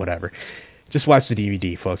whatever. Just watch the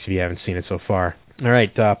DVD, folks, if you haven't seen it so far. All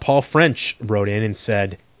right, Paul French wrote in and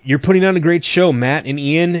said, you're putting on a great show, Matt and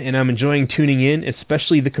Ian, and I'm enjoying tuning in,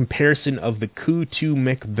 especially the comparison of the coup to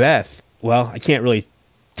Macbeth. Well, I can't really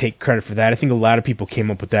take credit for that. I think a lot of people came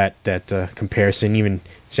up with that comparison. Even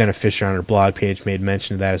Jenna Fisher on her blog page made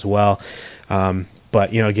mention of that as well.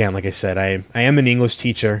 But, again, like I said, I am an English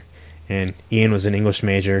teacher, and Ian was an English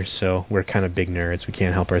major, so we're kind of big nerds. We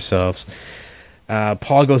can't help ourselves.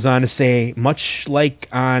 Paul goes on to say, much like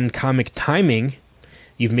on Comic Timing,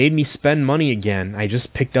 you've made me spend money again. I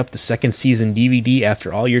just picked up the second season DVD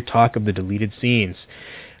after all your talk of the deleted scenes.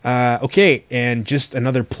 Okay, and just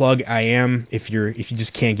another plug, if you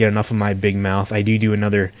just can't get enough of my big mouth, I do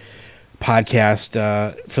another podcast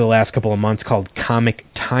for the last couple of months called Comic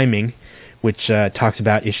Timing, which talks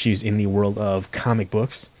about issues in the world of comic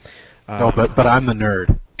books. But I'm the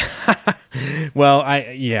nerd. Well,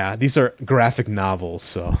 these are graphic novels,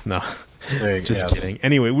 so no. Just kidding.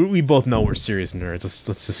 Anyway, we both know we're serious nerds.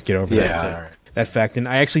 Let's just get over that fact. And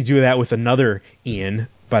I actually do that with another Ian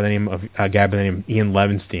by the name of a guy by the name of Ian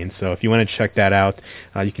Levinstein. So if you want to check that out,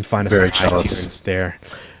 you can find us on iTunes there.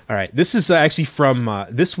 All right, this is actually from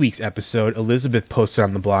this week's episode. Elizabeth posted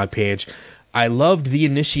on the blog page. I loved The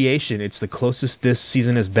Initiation. It's the closest this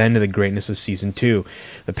season has been to the greatness of Season 2.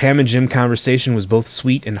 The Pam and Jim conversation was both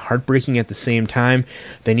sweet and heartbreaking at the same time.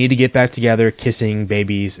 They need to get back together, kissing,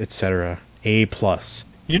 babies, etc. A+.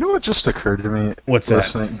 You know what just occurred to me? What's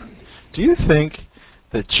listening? that? Do you think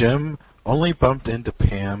that Jim only bumped into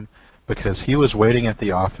Pam because he was waiting at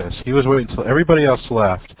the office? He was waiting until everybody else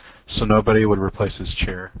left so nobody would replace his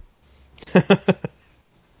chair.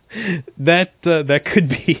 That could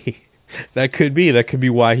be. That could be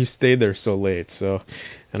why he stayed there so late. So,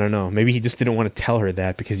 I don't know. Maybe he just didn't want to tell her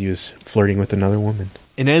that because he was flirting with another woman.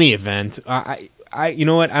 In any event, I you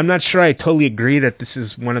know what? I'm not sure I totally agree that this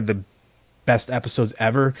is one of the best episodes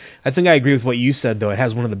ever. I think I agree with what you said, though. It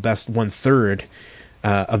has one of the best 1/3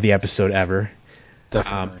 of the episode ever.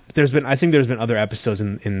 Definitely. I think there's been other episodes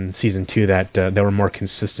in Season 2 that were more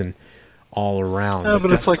consistent all around. No,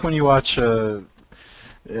 but it's like when you watch...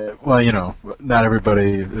 well, you know, not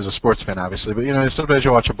everybody is a sports fan, obviously, but, you know, sometimes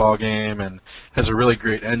you watch a ball game and has a really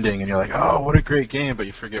great ending, and you're like, oh, what a great game, but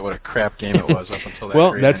you forget what a crap game it was up until that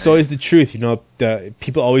Well, great that's ending. always the truth. You know,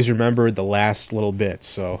 people always remember the last little bit,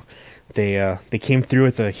 so they came through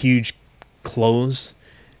with a huge close,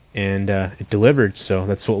 and it delivered, so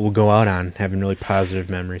that's what we'll go out on, having really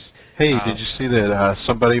positive memories. Hey, did you see that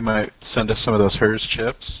somebody might send us some of those Hers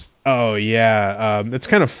chips? Oh, yeah. It's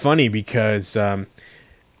kind of funny because...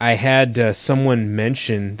 I had someone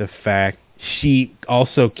mention the fact she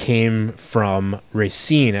also came from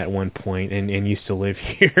Racine at one point and used to live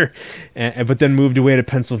here, but then moved away to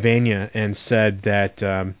Pennsylvania and said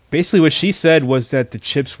that basically what she said was that the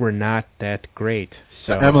chips were not that great.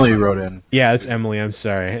 So Emily wrote in. Yeah, it's Emily. I'm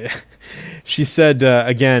sorry. She said,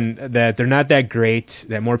 again, that they're not that great,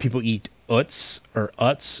 that more people eat Utz or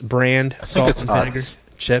Utz brand salt and vinegar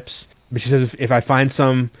chips. But she says if I find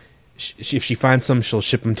some... If she finds some, she'll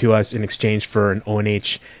ship them to us in exchange for an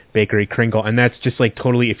O&H Bakery Kringle. And that's just like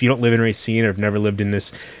totally, if you don't live in Racine or have never lived in this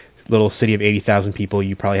little city of 80,000 people,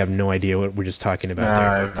 you probably have no idea what we're just talking about there.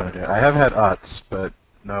 I have no idea. I have had Utz, but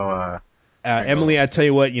no... Emily, I tell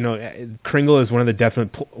you what, you know, Kringle is one of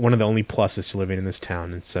the only pluses to living in this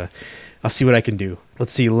town. It's I'll see what I can do.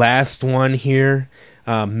 Let's see, last one here.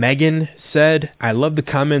 Megan said, I love the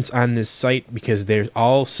comments on this site because they're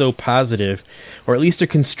all so positive, or at least they're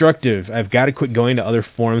constructive. I've got to quit going to other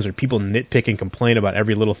forums where people nitpick and complain about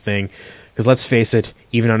every little thing, because let's face it,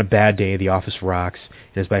 even on a bad day, The Office rocks,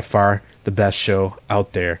 and is by far the best show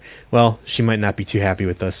out there. Well, she might not be too happy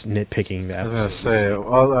with us nitpicking that. I was going to say,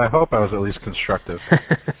 well, I hope I was at least constructive.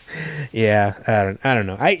 Yeah, I don't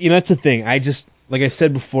know. That's the thing. Like I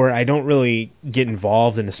said before, I don't really get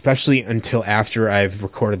involved, and especially until after I've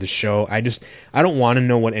recorded the show. I don't want to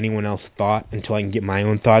know what anyone else thought until I can get my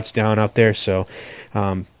own thoughts down out there. So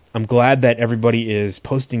I'm glad that everybody is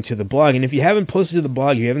posting to the blog. And if you haven't posted to the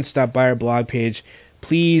blog, you haven't stopped by our blog page,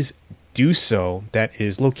 please do so. That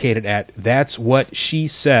is located at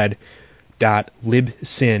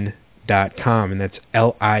that'swhatshe.libsyn.com, and that's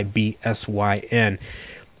LIBSYN.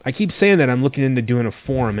 I keep saying that I'm looking into doing a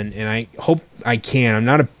forum, and I hope I can. I'm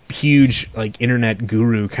not a huge internet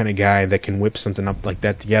guru kind of guy that can whip something up like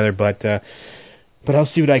that together, but I'll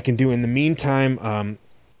see what I can do. In the meantime,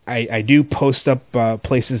 I do post up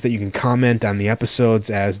places that you can comment on the episodes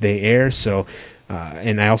as they air. So,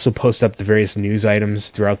 and I also post up the various news items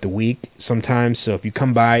throughout the week sometimes. So if you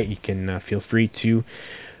come by, you can feel free to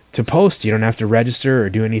post. You don't have to register or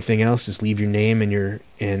do anything else. Just leave your name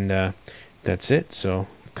and that's it. So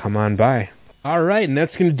come on by. All right, and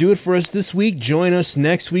that's going to do it for us this week. Join us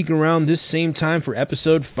next week around this same time for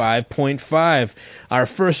episode 5.5. Our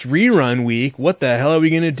first rerun week. What the hell are we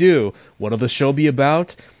going to do? What'll the show be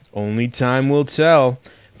about? Only time will tell.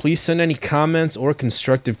 Please send any comments or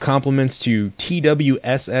constructive compliments to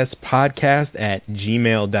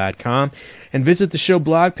twsspodcast@gmail.com and visit the show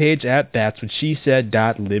blog page at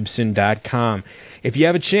that'swhatshesaid.libsyn.com. If you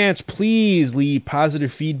have a chance, please leave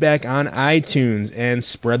positive feedback on iTunes and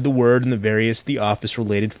spread the word in the various The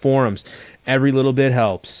Office-related forums. Every little bit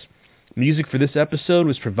helps. Music for this episode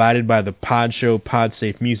was provided by the Podshow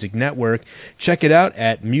Podsafe Music Network. Check it out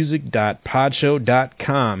at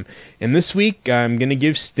music.podshow.com. And this week, I'm going to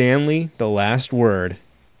give Stanley the last word.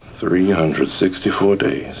 364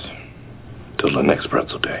 days till the next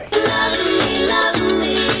pretzel day. Love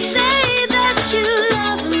me, say that you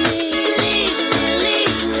love me.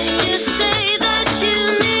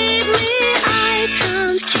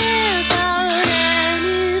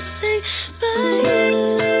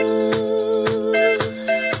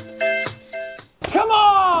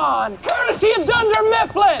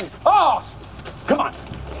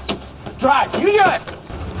 Drive. You do it.